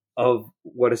of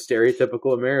what a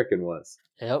stereotypical American was.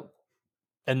 Yep.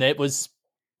 And it was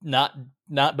not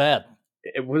bad.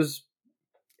 It was...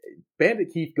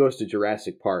 Bandit Keith Goes to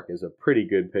Jurassic Park is a pretty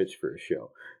good pitch for a show.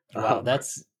 Wow,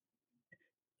 that's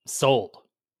sold.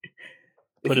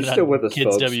 Put it still on with us,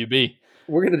 Kids folks, WB.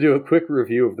 We're going to do a quick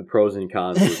review of the pros and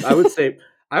cons. I would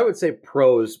say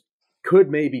pros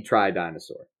could maybe try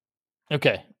dinosaur.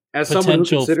 Okay. As someone who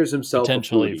considers himself a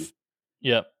foodie.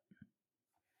 Yep.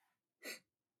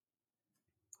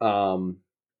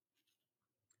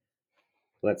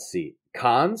 Let's see.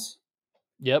 Cons?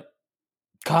 Yep.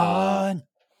 Con.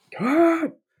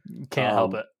 Can't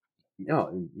help it.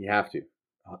 No, you have to.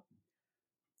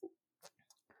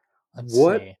 Let's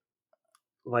what? See.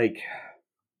 Like,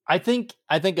 I think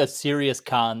a serious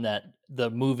con that the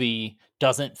movie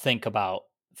doesn't think about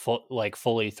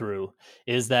fully through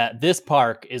is that this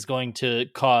park is going to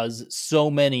cause so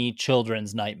many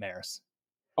children's nightmares.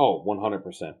 Oh,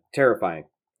 100%. Terrifying.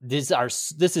 This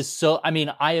is so, I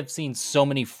mean, I have seen so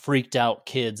many freaked out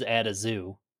kids at a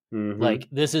zoo. Mm-hmm. Like,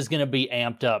 this is going to be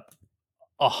amped up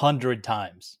 100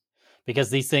 times because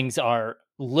these things are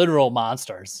literal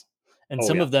monsters. And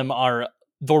some of them are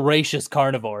voracious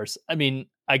carnivores. I mean,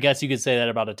 I guess you could say that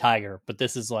about a tiger, but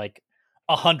this is like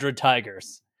 100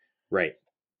 tigers. Right.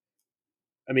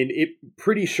 I mean,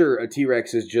 pretty sure a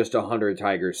T-Rex is just 100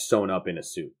 tigers sewn up in a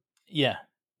suit. Yeah.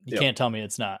 You can't tell me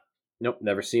it's not. Nope,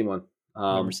 never seen one.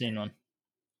 Never seen one.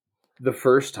 The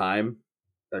first time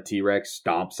a T-Rex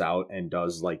stomps out and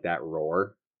does like that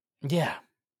roar. Yeah.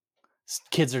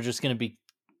 Kids are just going to be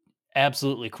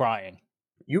absolutely crying.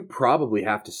 You probably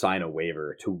have to sign a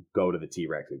waiver to go to the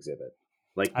T-Rex exhibit.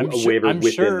 Like waiver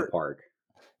within the park.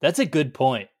 That's a good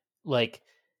point. Like,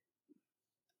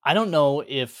 I don't know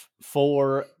if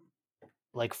for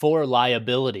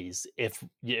liabilities, if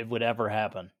it would ever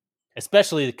happen,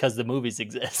 especially because the movies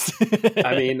exist.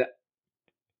 I mean,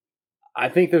 I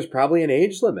think there's probably an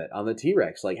age limit on the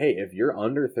T-Rex. Like, hey, if you're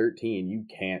under 13, you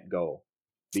can't go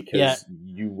because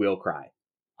you will cry.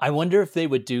 I wonder if they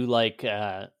would do like,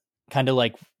 kind of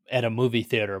like at a movie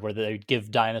theater where they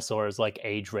give dinosaurs like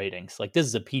age ratings. Like, this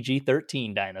is a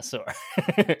PG-13 dinosaur.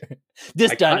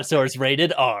 This dinosaur is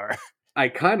rated R. I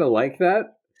kind of like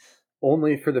that,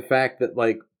 only for the fact that,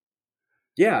 like,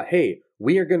 yeah, hey,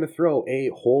 we are going to throw a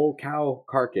whole cow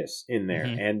carcass in there,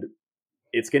 and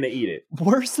it's going to eat it.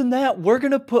 Worse than that, we're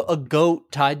going to put a goat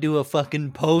tied to a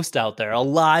fucking post out there, a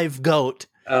live goat.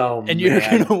 Oh, and you're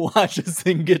going to watch this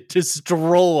thing get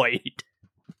destroyed.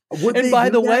 And by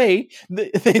the way,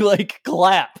 they like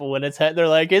clap when it's they're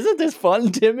like, "Isn't this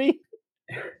fun, Timmy?"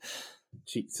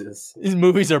 Jesus, these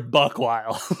movies are buck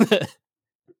wild.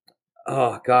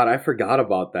 Oh God, I forgot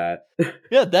about that.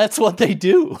 Yeah, that's what they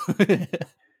do.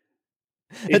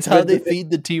 That's how they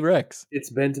feed the T-Rex. It's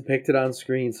been depicted on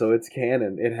screen, so it's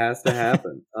canon. It has to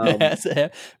happen. It has to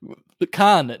happen.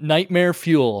 Con, nightmare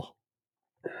fuel.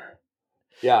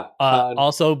 Yeah.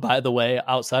 Also, by the way,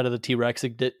 outside of the T-Rex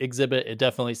exhibit, it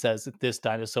definitely says that this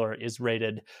dinosaur is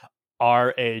rated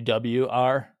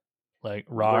RAWR, like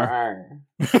rar.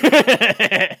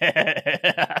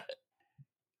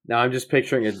 Now I'm just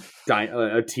picturing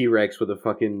a T-Rex with a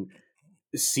fucking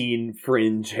scene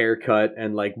fringe haircut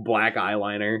and like black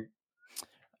eyeliner.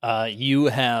 You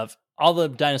have all the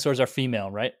dinosaurs are female,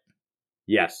 right?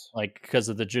 Yes. Like because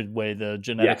of the way the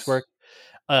genetics Yes.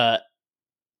 work.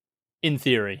 In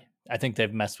theory, I think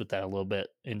they've messed with that a little bit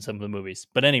in some of the movies.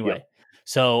 But anyway, Yep.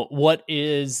 So what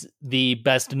is the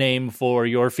best name for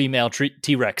your female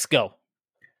T-Rex? Go.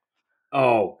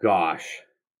 Oh gosh.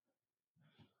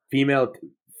 Female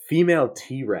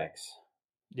T-Rex.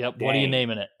 Yep. Dang. What are you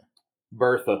naming it?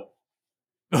 Bertha.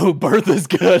 Oh, Bertha's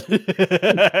good.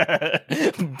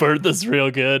 Bertha's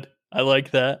real good. I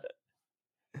like that.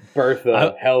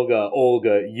 Bertha, Helga,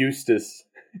 Olga, Eustace.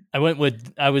 I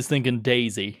was thinking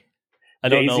Daisy. I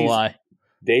don't know why.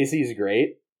 Daisy's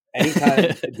great.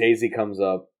 Anytime Daisy comes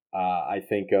up, I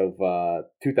think of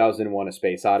 2001: A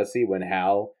Space Odyssey when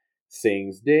Hal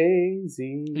sings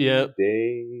Daisy. Yep.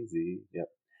 Daisy. Yep.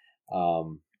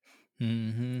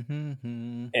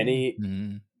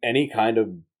 Any kind of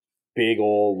big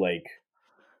old like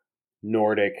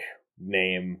Nordic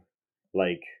name,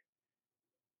 like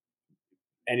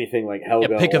anything like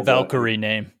Helga. Yeah, pick a Valkyrie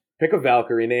name. Pick a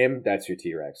Valkyrie name. That's your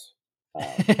T-Rex.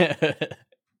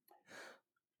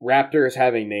 Raptors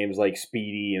having names like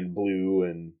Speedy and Blue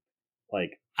and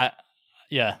like I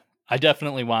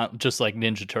definitely want just like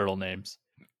Ninja Turtle names.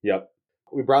 Yep.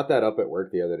 We brought that up at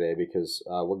work the other day because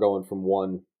we're going from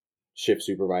one shift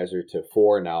supervisor to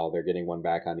 4 now. They're getting one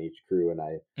back on each crew,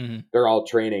 and they're all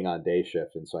training on day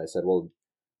shift. And so I said, well,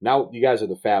 now you guys are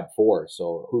the Fab Four.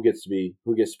 So who gets to be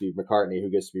McCartney?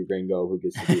 Who gets to be Ringo? Who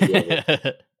gets to be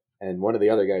whoever? And one of the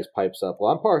other guys pipes up,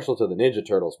 well, I'm partial to the Ninja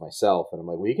Turtles myself. And I'm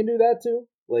like, we can do that too?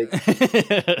 Like,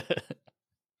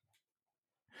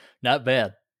 not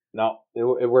bad. No,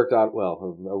 it worked out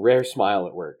well. A rare smile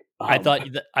at work. I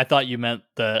thought you meant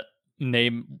the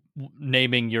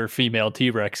naming your female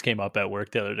T-Rex came up at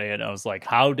work the other day, and I was like,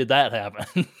 how did that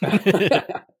happen?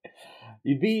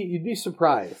 You'd be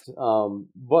surprised.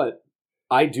 But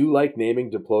I do like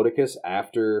naming Diplodocus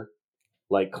after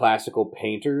like classical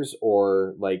painters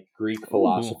or like Greek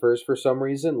philosophers for some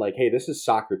reason. Like, hey, this is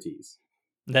Socrates.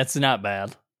 That's not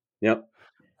bad. Yep.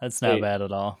 That's not bad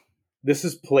at all. This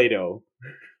is Plato.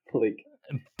 Like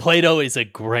Plato is a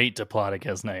great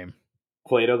Diplodocus name.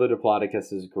 Plato the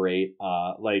Diplodocus is great.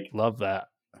 Like love that.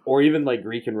 Or even like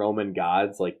Greek and Roman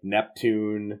gods like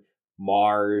Neptune,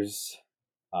 Mars.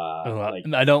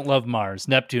 I don't love Mars.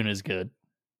 Neptune is good.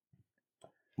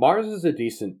 Mars is a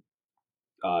decent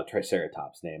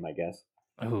Triceratops name, I guess.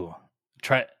 Ooh,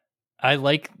 I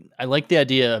like the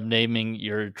idea of naming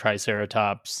your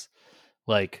Triceratops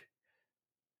like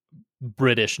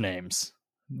British names.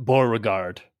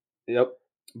 Beauregard. Yep.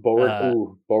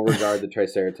 Beauregard the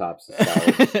Triceratops is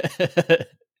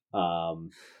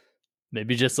solid.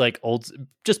 Maybe just like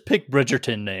just pick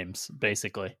Bridgerton names,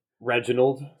 basically.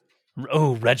 Reginald.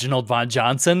 Oh, Reginald Von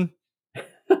Johnson.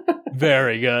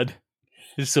 Very good.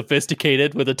 He's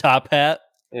sophisticated with a top hat.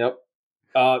 Yep.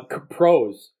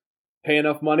 Pros. Pay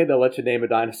enough money, they'll let you name a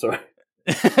dinosaur.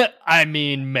 I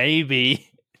mean,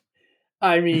 maybe.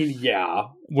 I mean, yeah.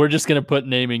 We're just going to put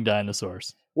naming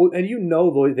dinosaurs. Well, and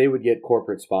they would get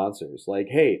corporate sponsors. Like,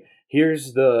 hey,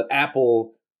 here's the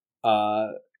Apple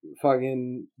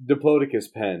fucking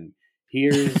Diplodocus pen.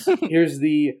 Here's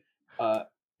the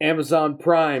Amazon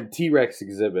Prime T-Rex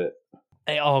exhibit.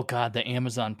 Hey, oh, God, the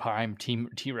Amazon Prime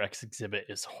T-Rex exhibit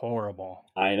is horrible.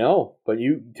 I know, but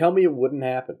you tell me it wouldn't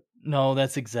happen. No,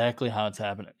 that's exactly how it's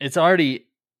happening. It's already...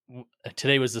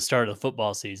 Today was the start of the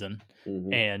football season,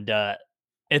 and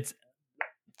it's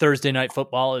Thursday Night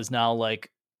Football is now like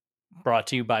brought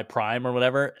to you by Prime or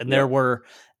whatever. And there were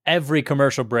every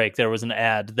commercial break, there was an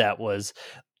ad that was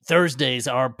Thursdays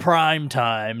are prime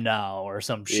time now or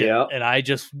some shit. Yep. And I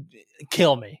just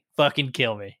fucking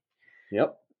kill me.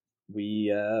 Yep.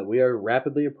 We are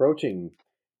rapidly approaching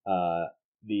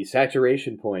the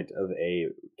saturation point of a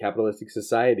capitalistic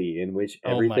society in which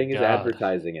everything is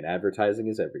advertising, and advertising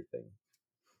is everything.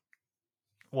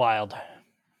 Wild.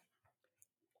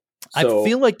 So, I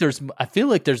feel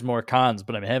like there's more cons,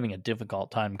 but I'm having a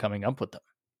difficult time coming up with them.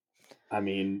 I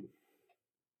mean,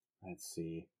 let's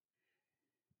see.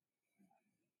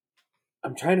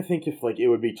 I'm trying to think if like it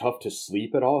would be tough to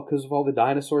sleep at all because of all the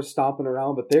dinosaurs stomping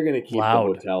around, but they're going to keep the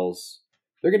hotels.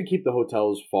 They're going to keep the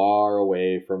hotels far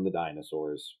away from the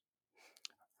dinosaurs.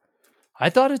 I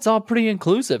thought it's all pretty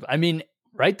inclusive. I mean,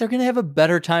 right? They're going to have a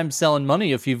better time selling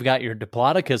money if you've got your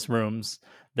Diplodocus rooms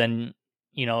than,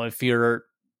 if you're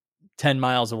 10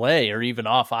 miles away or even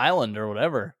off island or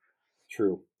whatever.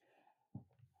 True.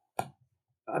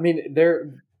 I mean,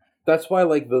 that's why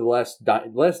like the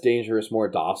less dangerous, more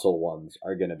docile ones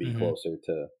are going to be Mm-hmm.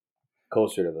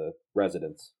 closer to the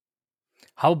residents.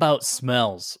 How about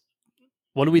smells?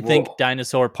 What do we think Whoa.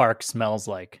 Dinosaur Park smells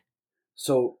like?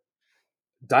 So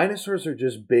dinosaurs are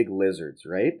just big lizards,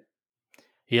 right?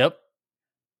 Yep.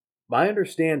 My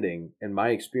understanding and my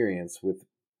experience with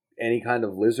any kind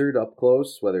of lizard up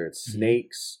close, whether it's Mm-hmm.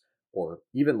 snakes or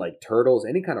even like turtles,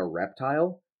 any kind of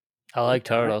reptile. I like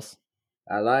turtles.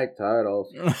 I like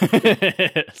turtles.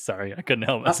 Sorry, I couldn't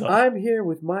help myself. I'm here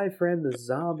with my friend the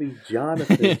zombie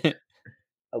Jonathan.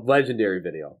 A legendary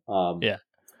video. Yeah.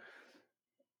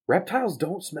 Reptiles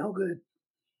don't smell good.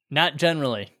 Not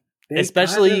generally.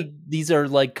 Especially these are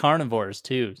like carnivores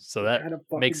too, so that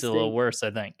makes it a little worse,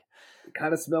 I think. They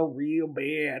kind of smell real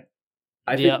bad.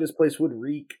 I think this place would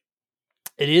reek.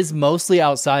 It is mostly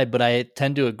outside, but I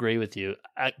tend to agree with you.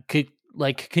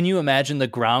 Can you imagine the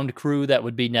ground crew that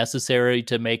would be necessary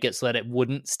to make it so that it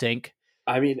wouldn't stink?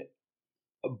 I mean,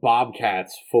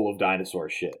 bobcats full of dinosaur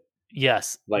shit.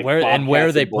 Yes. Where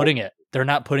are they putting it? They're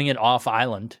not putting it off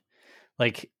island.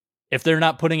 Like, if they're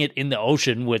not putting it in the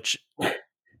ocean, which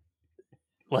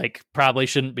like probably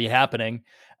shouldn't be happening,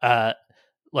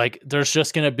 like there's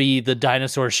just going to be the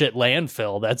dinosaur shit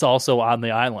landfill that's also on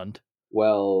the island.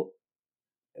 Well,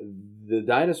 the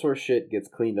dinosaur shit gets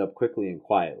cleaned up quickly and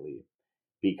quietly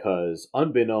because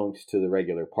unbeknownst to the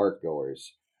regular park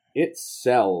goers, it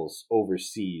sells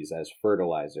overseas as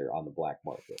fertilizer on the black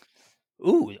market.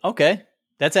 Ooh, okay.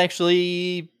 That's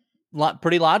actually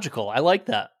pretty logical. I like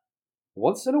that.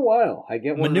 Once in a while, I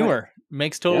get one. Manure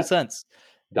makes total sense.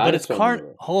 But it's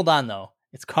hold on though.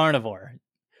 It's carnivore,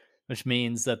 which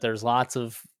means that there's lots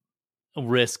of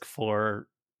risk for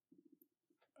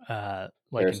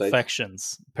parasites.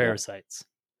 Infections, parasites.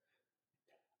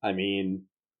 Yeah. I mean,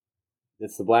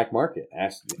 it's the black market.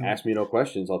 Ask me no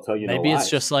questions. I'll tell you. Maybe it's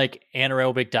just like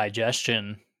anaerobic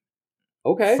digestion.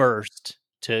 Okay. First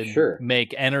to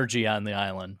make energy on the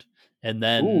island, and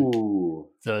then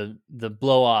the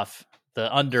blow off, the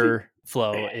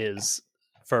underflow is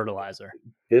fertilizer.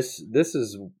 This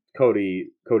is Cody's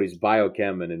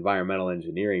biochem and environmental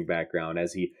engineering background.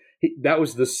 As he that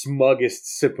was the smuggest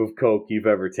sip of Coke you've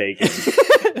ever taken.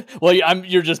 Well,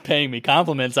 you're just paying me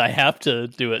compliments. I have to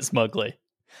do it smugly.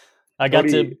 I got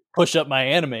to push up my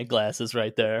anime glasses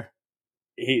right there.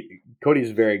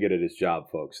 Cody's very good at his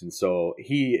job, folks, and so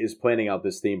he is planning out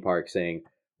this theme park saying,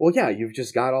 well, yeah, you've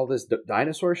just got all this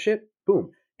dinosaur shit.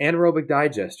 Boom. Anaerobic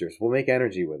digesters. We'll make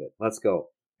energy with it. Let's go.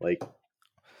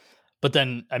 But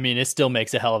then, I mean, it still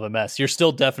makes a hell of a mess. You're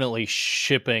still definitely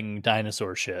shipping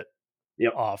dinosaur shit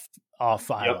off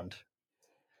island.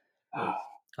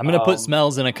 I'm going to put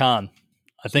smells in a con.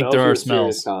 I think there are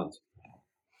smells.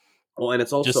 Well, and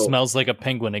it's also just smells like a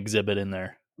penguin exhibit in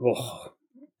there. Oh,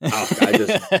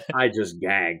 I just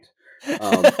gagged.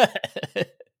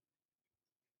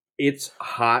 It's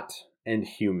hot and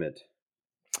humid.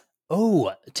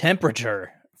 Oh,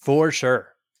 temperature for sure.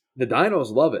 The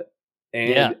dinos love it,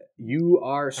 and you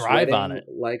are sweating on it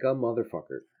like a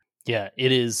motherfucker. Yeah,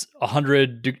 it is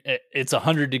 100. It's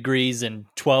 100 degrees and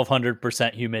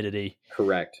 1200% humidity.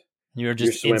 Correct. You're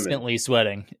just instantly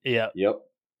sweating. Yeah. Yep.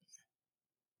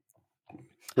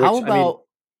 How about?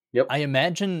 I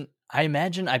imagine.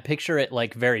 I picture it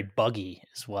like very buggy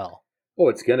as well. Oh,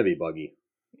 it's gonna be buggy.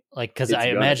 Like, because I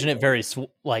imagine it very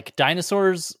like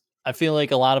dinosaurs. I feel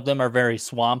like a lot of them are very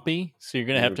swampy, so you're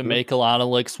gonna have to make a lot of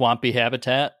like swampy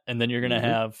habitat, and then you're gonna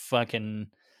have fucking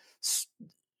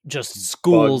just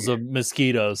schools of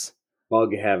mosquitoes.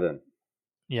 Bug heaven.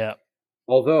 Yeah.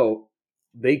 Although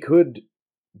they could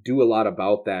do a lot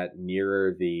about that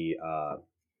nearer the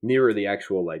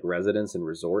actual like residence and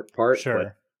resort part. Sure.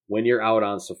 But when you're out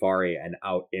on safari and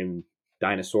out in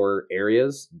dinosaur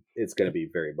areas, it's going to be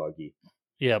very buggy.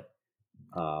 Yep.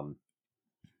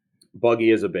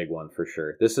 Buggy is a big one for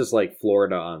sure. This is like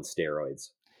Florida on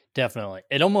steroids. Definitely.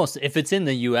 It almost, if it's in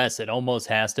the U.S., it almost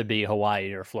has to be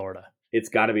Hawaii or Florida. It's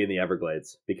got to be in the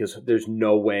Everglades because there's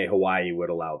no way Hawaii would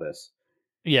allow this.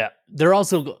 Yeah, they're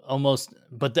also almost,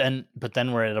 but then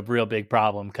we're at a real big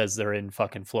problem because they're in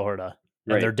fucking Florida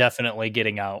and they're definitely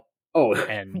getting out. Oh,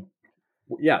 and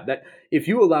yeah, that if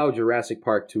you allow Jurassic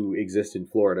Park to exist in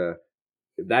Florida,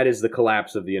 that is the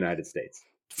collapse of the United States.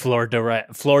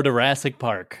 Florida-Jurassic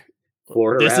Park.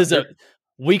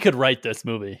 We could write this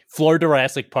movie.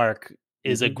 Florida-Jurassic Park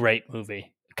is a great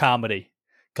movie, comedy,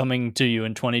 coming to you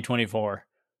in 2024.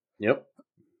 Yep.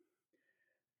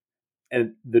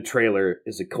 And the trailer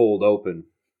is a cold open,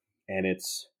 and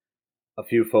it's a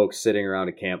few folks sitting around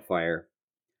a campfire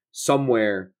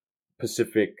somewhere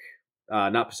Pacific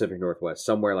not Pacific Northwest,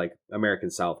 somewhere like American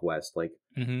Southwest, like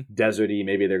Mm-hmm. deserty.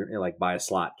 Maybe they're like by a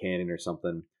slot canyon or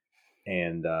something,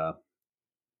 and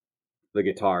the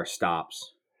guitar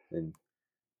stops, and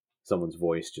someone's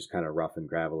voice just kind of rough and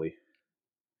gravelly.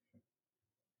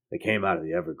 They came out of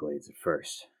the Everglades at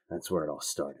first. That's where it all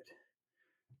started.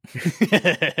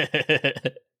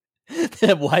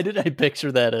 Why did I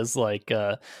picture that as like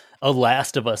a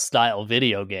Last of Us style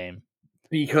video game?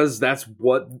 Because that's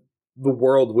what the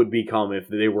world would become if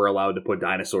they were allowed to put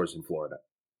dinosaurs in Florida.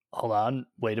 Hold on,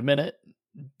 wait a minute.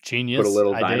 Genius. Put a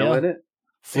little idea. dino in it.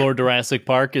 Florida Jurassic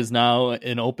Park is now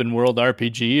an open world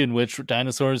RPG in which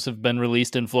dinosaurs have been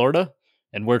released in Florida,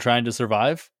 and we're trying to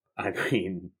survive. I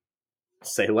mean,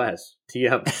 say less.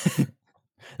 TM.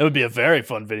 It would be a very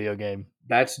fun video game.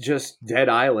 That's just Dead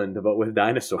Island, but with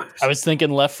dinosaurs. I was thinking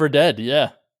Left 4 Dead,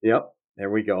 yeah. Yep, there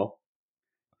we go.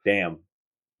 Damn.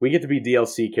 We get to be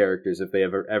DLC characters if they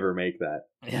ever make that.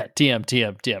 Yeah,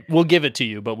 TM. We'll give it to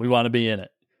you, but we want to be in it.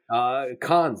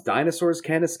 Cons, dinosaurs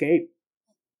can escape.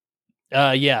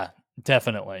 Yeah,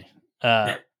 definitely.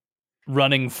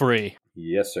 Running free.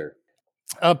 Yes, sir.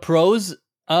 Pros,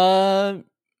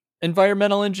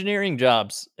 environmental engineering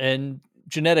jobs and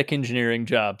genetic engineering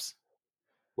jobs.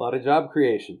 A lot of job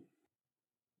creation.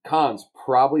 Cons,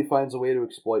 probably finds a way to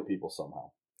exploit people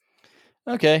somehow.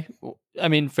 Okay, I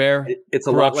mean, fair. It's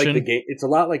a lot like It's a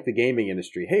lot like the gaming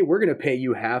industry. Hey, we're going to pay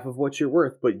you half of what you're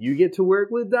worth, but you get to work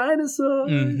with dinosaurs.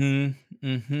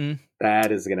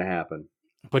 That is going to happen.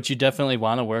 But you definitely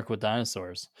want to work with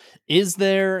dinosaurs. Is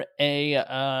there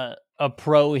a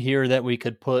pro here that we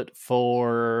could put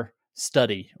for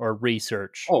study or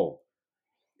research? Oh,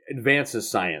 advances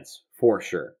science for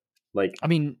sure. Like, I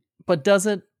mean, but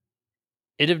doesn't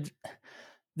it?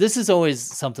 This is always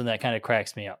something that kind of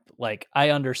cracks me up. Like, I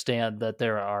understand that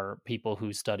there are people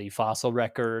who study fossil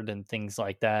record and things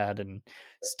like that and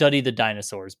study the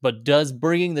dinosaurs, but does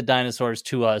bringing the dinosaurs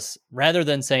to us, rather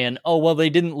than saying, oh, well, they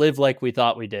didn't live like we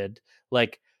thought we did,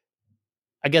 like,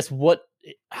 I guess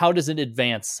how does it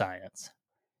advance science?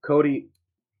 Cody,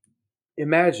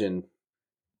 imagine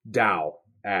Dow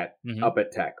up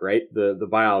at Tech, right? The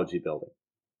biology building.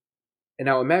 And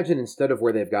now imagine instead of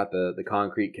where they've got the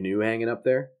concrete canoe hanging up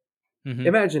there,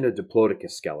 imagine a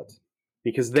Diplodocus skeleton.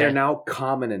 Because they're now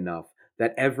common enough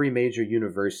that every major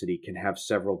university can have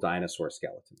several dinosaur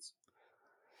skeletons.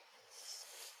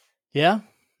 Yeah.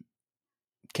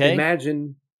 Okay.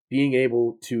 Imagine being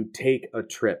able to take a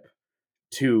trip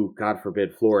to, God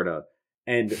forbid, Florida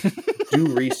and do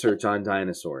research on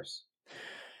dinosaurs.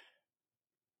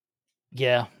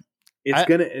 Yeah. It's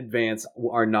going to advance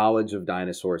our knowledge of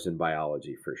dinosaurs and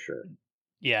biology for sure.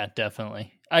 Yeah,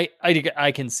 definitely. I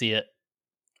can see it.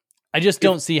 I just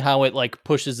don't see how it like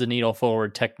pushes the needle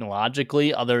forward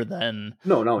technologically, other than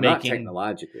not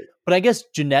technologically. But I guess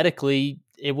genetically,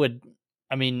 it would.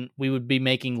 I mean, we would be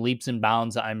making leaps and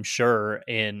bounds, I'm sure,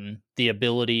 in the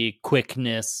ability,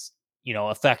 quickness,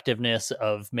 effectiveness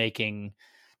of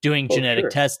doing genetic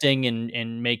testing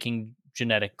and making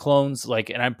genetic clones. Like,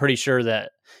 and I'm pretty sure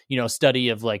that study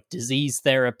of like disease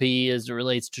therapy as it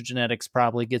relates to genetics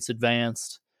probably gets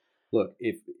advanced. Look,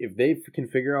 if they can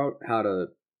figure out how to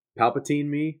Palpatine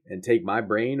me and take my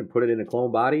brain and put it in a clone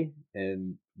body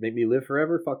and make me live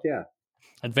forever, fuck yeah.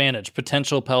 Advantage,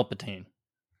 potential Palpatine.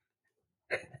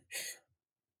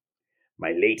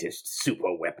 My latest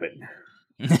super weapon.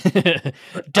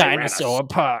 Dinosaur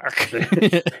Park.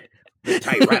 The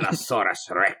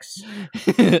Tyrannosaurus Rex.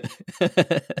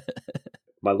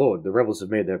 My lord, the rebels have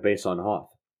made their base on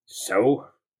Hoth. So?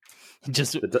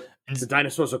 Just the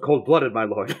dinosaurs are cold-blooded, my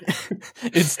lord.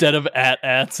 Instead of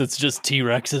at-ats, it's just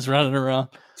T-Rexes running around.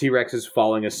 T-Rexes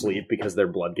falling asleep because their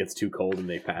blood gets too cold and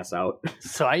they pass out.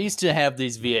 So I used to have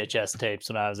these VHS tapes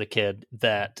when I was a kid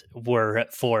that were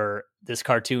for this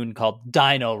cartoon called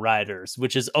Dino Riders,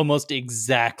 which is almost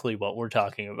exactly what we're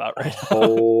talking about right now.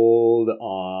 Hold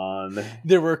on.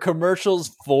 There were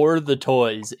commercials for the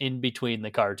toys in between the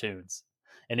cartoons,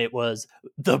 and it was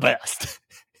the best.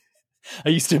 I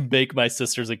used to make my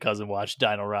sisters and cousin watch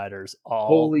Dino Riders all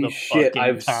Holy the shit,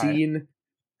 time.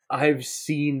 I've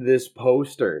seen this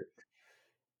poster.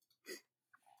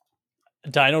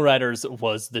 Dino Riders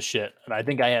was the shit, and I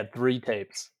think I had 3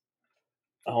 tapes.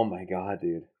 Oh my god,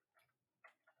 dude.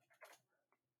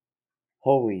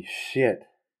 Holy shit.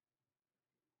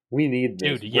 We need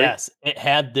this. Dude, yes. It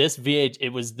had this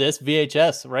it was this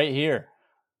VHS right here.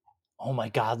 Oh my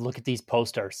god, look at these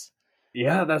posters.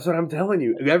 Yeah, that's what I'm telling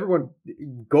you. Everyone,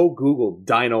 go Google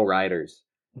Dino Riders.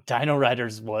 Dino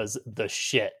Riders was the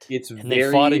shit.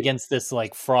 They fought against this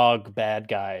like frog bad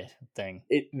guy thing.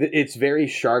 It's very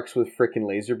sharks with freaking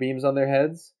laser beams on their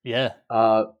heads. Yeah.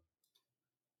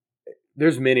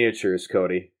 There's miniatures,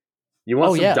 Cody. You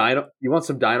want some yeah. Dino? You want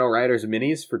some Dino Riders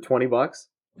minis for $20?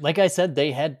 Like I said,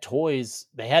 they had toys.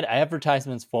 They had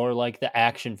advertisements for like the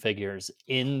action figures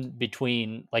in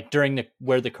between, like during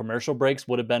where the commercial breaks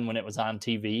would have been when it was on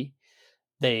TV.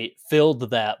 They filled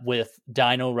that with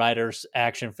Dino Riders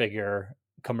action figure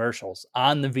commercials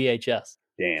on the VHS.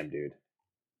 Damn, dude.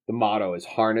 The motto is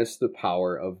harness the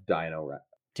power of Dino Riders.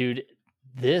 Dude,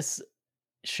 this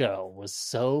show was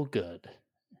so good.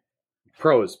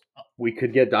 Pros, we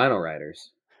could get Dino Riders.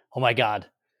 Oh my God.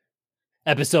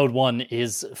 Episode 1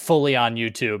 is fully on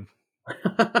YouTube.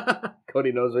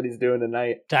 Cody knows what he's doing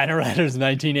tonight. Dino Riders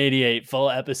 1988,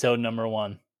 full episode number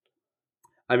 1.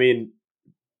 I mean,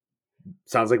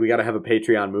 sounds like we got to have a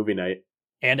Patreon movie night.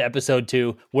 And episode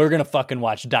 2, we're going to fucking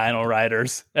watch Dino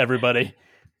Riders, everybody.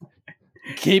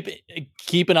 Keep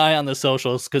an eye on the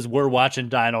socials because we're watching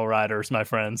Dino Riders, my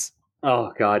friends.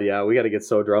 Oh, God, yeah. We got to get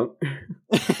so drunk.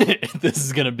 This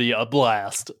is going to be a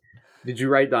blast. Did you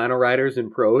write Dino Riders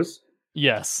in prose?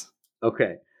 Yes.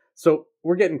 Okay. So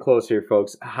we're getting close here,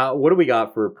 folks. What do we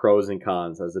got for pros and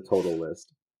cons as a total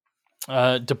list?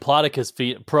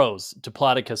 Diplodocus pros,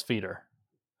 Diplodocus feeder.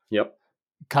 Yep.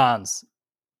 Cons,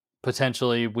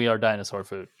 potentially we are dinosaur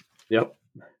food. Yep.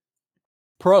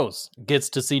 Pros, gets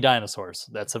to see dinosaurs.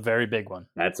 That's a very big one.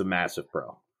 That's a massive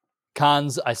pro.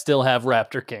 Cons, I still have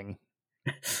Raptor King.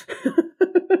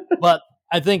 But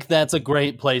I think that's a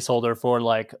great placeholder for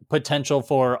like potential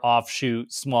for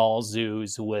offshoot small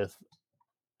zoos with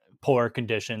poor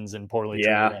conditions and poorly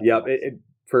trained animals. Yep.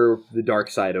 For the dark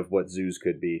side of what zoos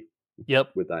could be. Yep.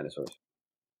 With dinosaurs.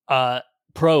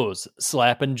 Pros,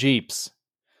 slapping Jeeps.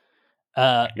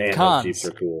 Man, cons, those Jeeps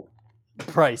are cool.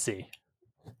 Pricey.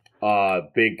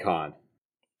 Big con.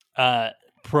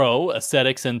 Pro,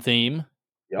 aesthetics and theme.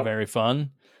 Yep. Very fun.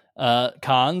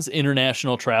 Cons,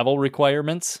 international travel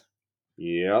requirements.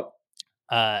 Yep.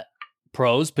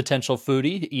 Pros, potential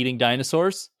foodie, eating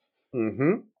dinosaurs.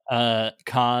 Mm-hmm.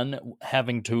 Con,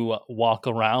 having to walk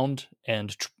around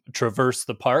and traverse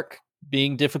the park,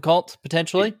 being difficult,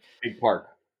 potentially. Big park.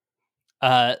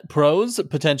 Pros,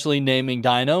 potentially naming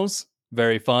dinos.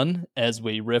 Very fun, as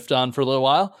we riffed on for a little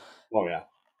while. Oh, yeah.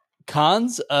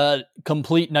 Cons,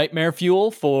 complete nightmare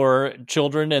fuel for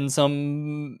children and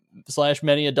some /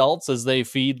 many adults as they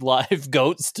feed live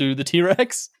goats to the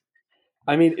T-Rex.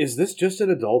 I mean, is this just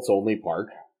an adults-only park?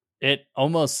 It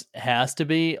almost has to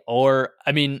be. Or,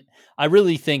 I mean, I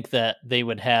really think that they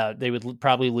would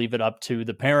probably leave it up to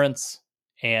the parents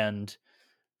and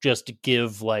just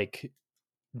give, like,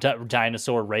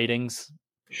 dinosaur ratings.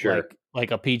 Sure.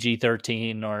 Like a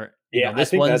PG-13 or... Yeah,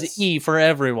 this one's E for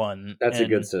everyone. That's a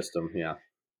good system, yeah.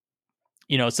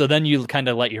 So then you kind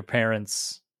of let your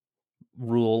parents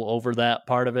rule over that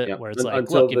part of it, yep. where it's like,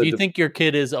 look, if you think your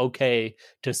kid is okay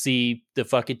to see the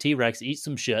fucking T-Rex eat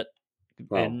some shit.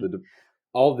 Well,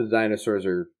 all the dinosaurs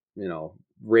are,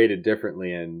 rated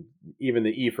differently, and even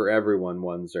the E for everyone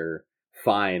ones are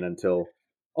fine until,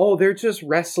 they're just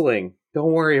wrestling.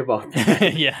 Don't worry about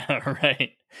that. Yeah,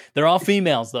 right. They're all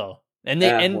females, though. And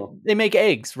they make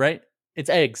eggs, right? It's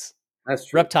eggs. That's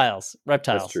true. Reptiles.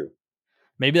 That's true.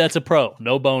 Maybe that's a pro.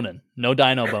 No boning. No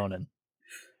dino boning.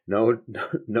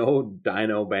 no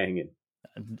dino banging.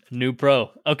 New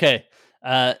pro. Okay.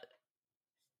 I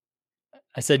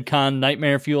said con,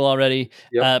 nightmare fuel already.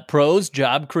 Yep. Pros,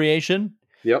 job creation.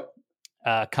 Yep.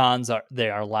 Cons, they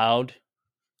are loud.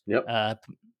 Yep.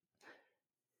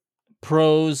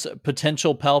 Pros,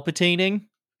 potential palpitating.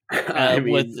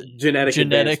 With genetic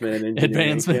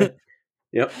advancement.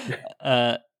 Yep.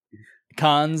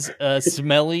 Cons,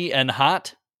 smelly and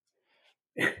hot.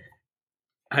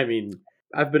 I mean,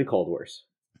 I've been called worse.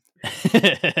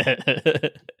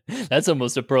 That's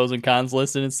almost a pros and cons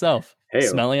list in itself. Hey-o.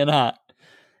 Smelly and hot.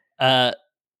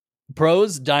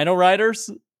 Pros, Dino Riders.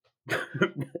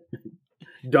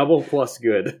 Double plus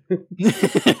good.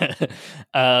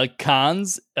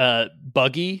 Cons,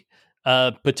 buggy.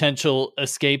 Potential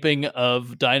escaping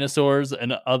of dinosaurs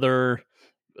and other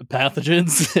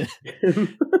pathogens.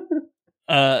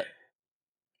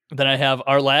 Then I have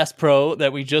our last pro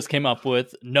that we just came up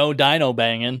with: no dino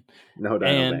banging. No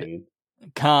dino banging.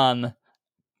 Con,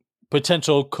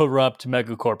 potential corrupt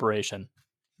megacorporation.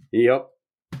 Yep.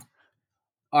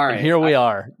 All right. And here we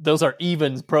are. Those are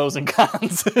even pros and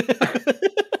cons.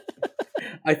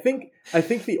 I think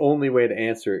the only way to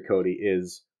answer it, Cody,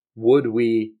 is would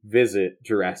we visit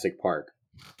Jurassic Park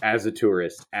as a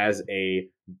tourist, as a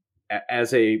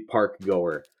park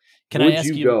goer? Can I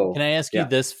ask you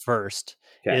this first?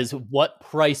 Okay. Is what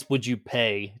price would you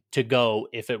pay to go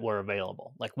if it were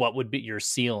available? Like, what would be your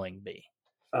ceiling be?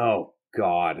 Oh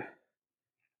God.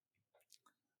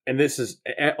 And this is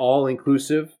all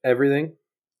inclusive, everything?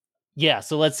 Yeah,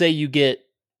 so let's say you get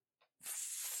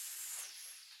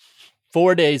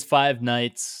 4 days, 5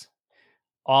 nights,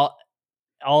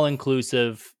 all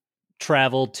inclusive,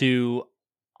 travel to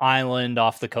island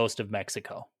off the coast of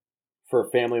Mexico. For a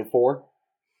family of 4?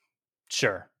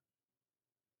 Sure.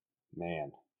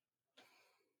 Man.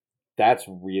 That's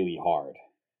really hard.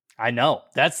 I know.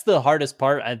 That's the hardest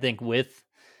part, I think, with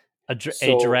a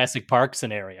Jurassic Park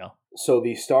scenario. So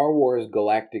the Star Wars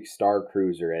Galactic Star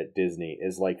Cruiser at Disney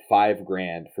is like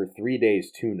 $5,000 for 3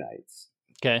 days, 2 nights.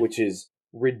 Okay. Which is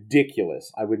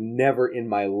ridiculous. I would never in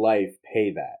my life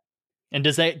pay that. And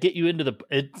does that get you into the...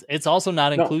 It's also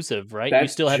not inclusive, right? You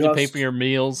still have to pay for your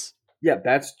meals. Yeah,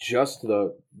 that's just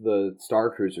the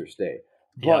Star Cruiser stay.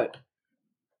 But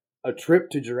a trip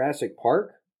to Jurassic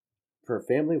Park for a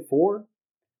family of 4,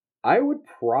 I would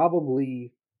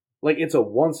probably... Like, it's a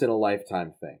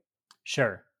once-in-a-lifetime thing.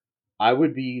 Sure. I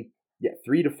would be... Yeah,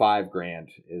 $3,000 to $5,000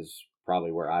 is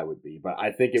probably where I would be. But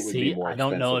I think it would be more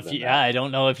expensive I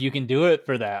don't know if you can do it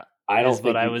for that. I don't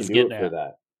think you can do it for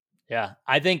that. Yeah,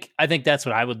 I think that's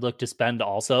what I would look to spend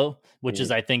also, which is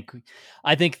I think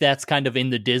that's kind of in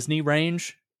the Disney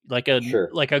range. Like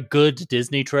a good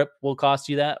Disney trip will cost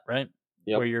you that, right?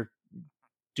 Yep. Where you're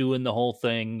doing the whole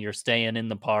thing, you're staying in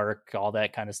the park, all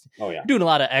that kind of stuff. Oh yeah, you're doing a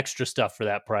lot of extra stuff for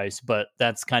that price, but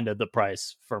that's kind of the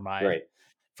price for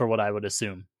for what I would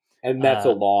assume. And that's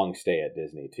a long stay at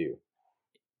Disney too.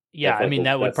 Yeah, I mean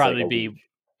that would probably be week.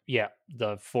 Yeah,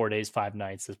 the 4 days, 5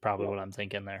 nights is probably what I'm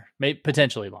thinking there. Maybe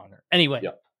potentially longer. Anyway,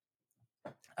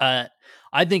 I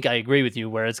think I agree with you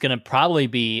where it's going to probably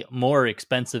be more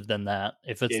expensive than that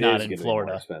if it's not in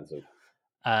Florida. More expensive.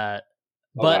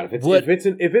 But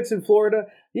if it's in Florida,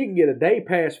 you can get a day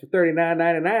pass for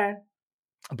 $39.99.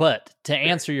 But to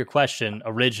answer your question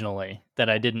originally, that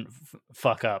I didn't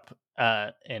fuck up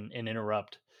and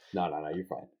interrupt. No, you're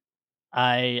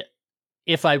fine.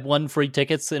 If I won free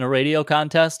tickets in a radio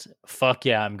contest, fuck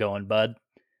yeah, I'm going, bud.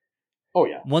 Oh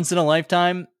yeah. Once in a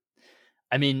lifetime.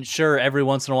 I mean, sure, every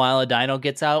once in a while a dino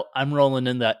gets out. I'm rolling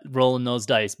those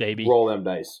dice, baby. Roll them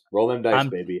dice,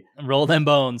 baby. Roll them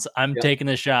bones. I'm taking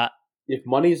the shot. If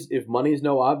money's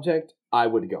no object, I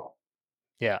would go.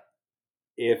 Yeah.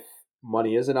 If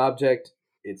money is an object,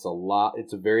 it's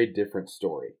a very different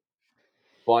story.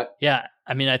 But yeah,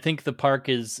 I mean, I think the park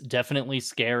is definitely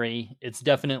scary. It's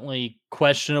definitely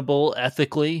questionable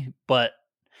ethically, but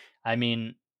I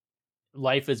mean,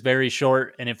 life is very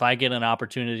short. And if I get an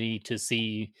opportunity to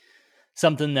see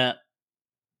something that,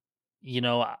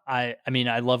 I mean,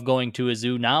 I love going to a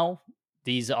zoo now.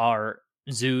 These are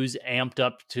zoos amped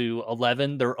up to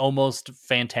 11. They're almost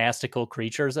fantastical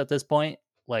creatures at this point.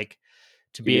 Like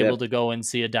to be able to go and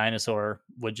see a dinosaur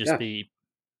would just be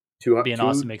an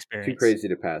awesome experience. Too crazy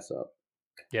to pass up.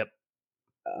 Yep.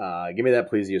 Give me that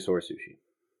plesiosaur sushi.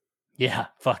 Yeah,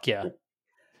 fuck yeah.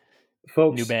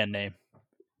 Folks, new band name.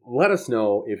 Let us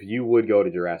know if you would go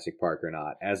to Jurassic Park or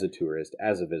not as a tourist,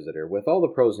 as a visitor, with all the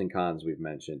pros and cons we've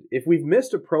mentioned. If we've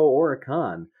missed a pro or a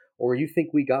con, or you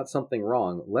think we got something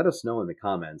wrong, let us know in the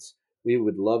comments. We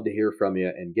would love to hear from you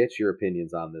and get your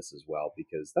opinions on this as well,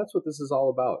 because that's what this is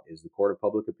all about, is the court of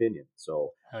public opinion.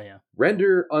 So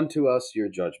render unto us your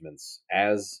judgments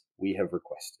as we have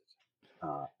requested.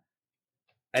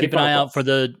 Keep an eye out for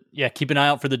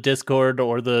the Discord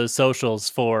or the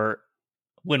socials for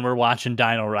when we're watching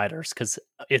Dino Riders, because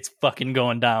it's fucking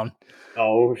going down.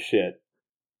 Oh shit.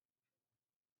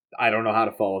 I don't know how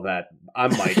to follow that. I'm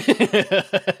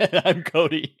Mike. I'm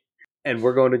Cody. And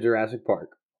we're going to Jurassic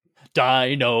Park.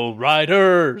 Dino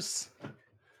Riders.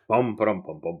 Bum, bum,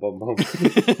 bum, bum, bum, bum.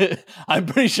 I'm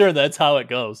pretty sure that's how it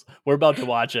goes. We're about to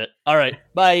watch it. All right.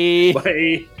 Bye.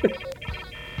 Bye.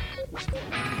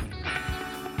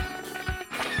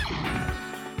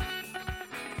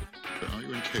 Are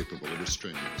you incapable of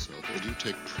restraining yourself, or do you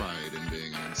take pride in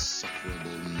being an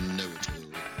insufferable know-it-all?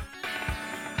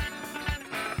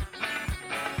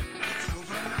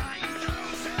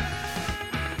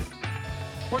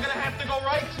 We're gonna have to go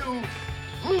right to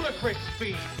ludicrous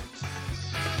speed.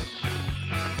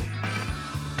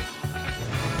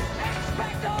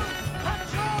 Expecto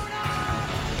Patronum!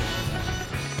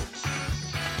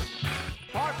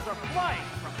 Sparks are flying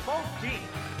from both teams.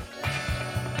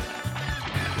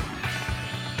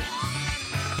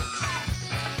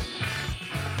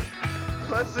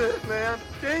 That's it, man.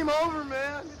 Game over, man.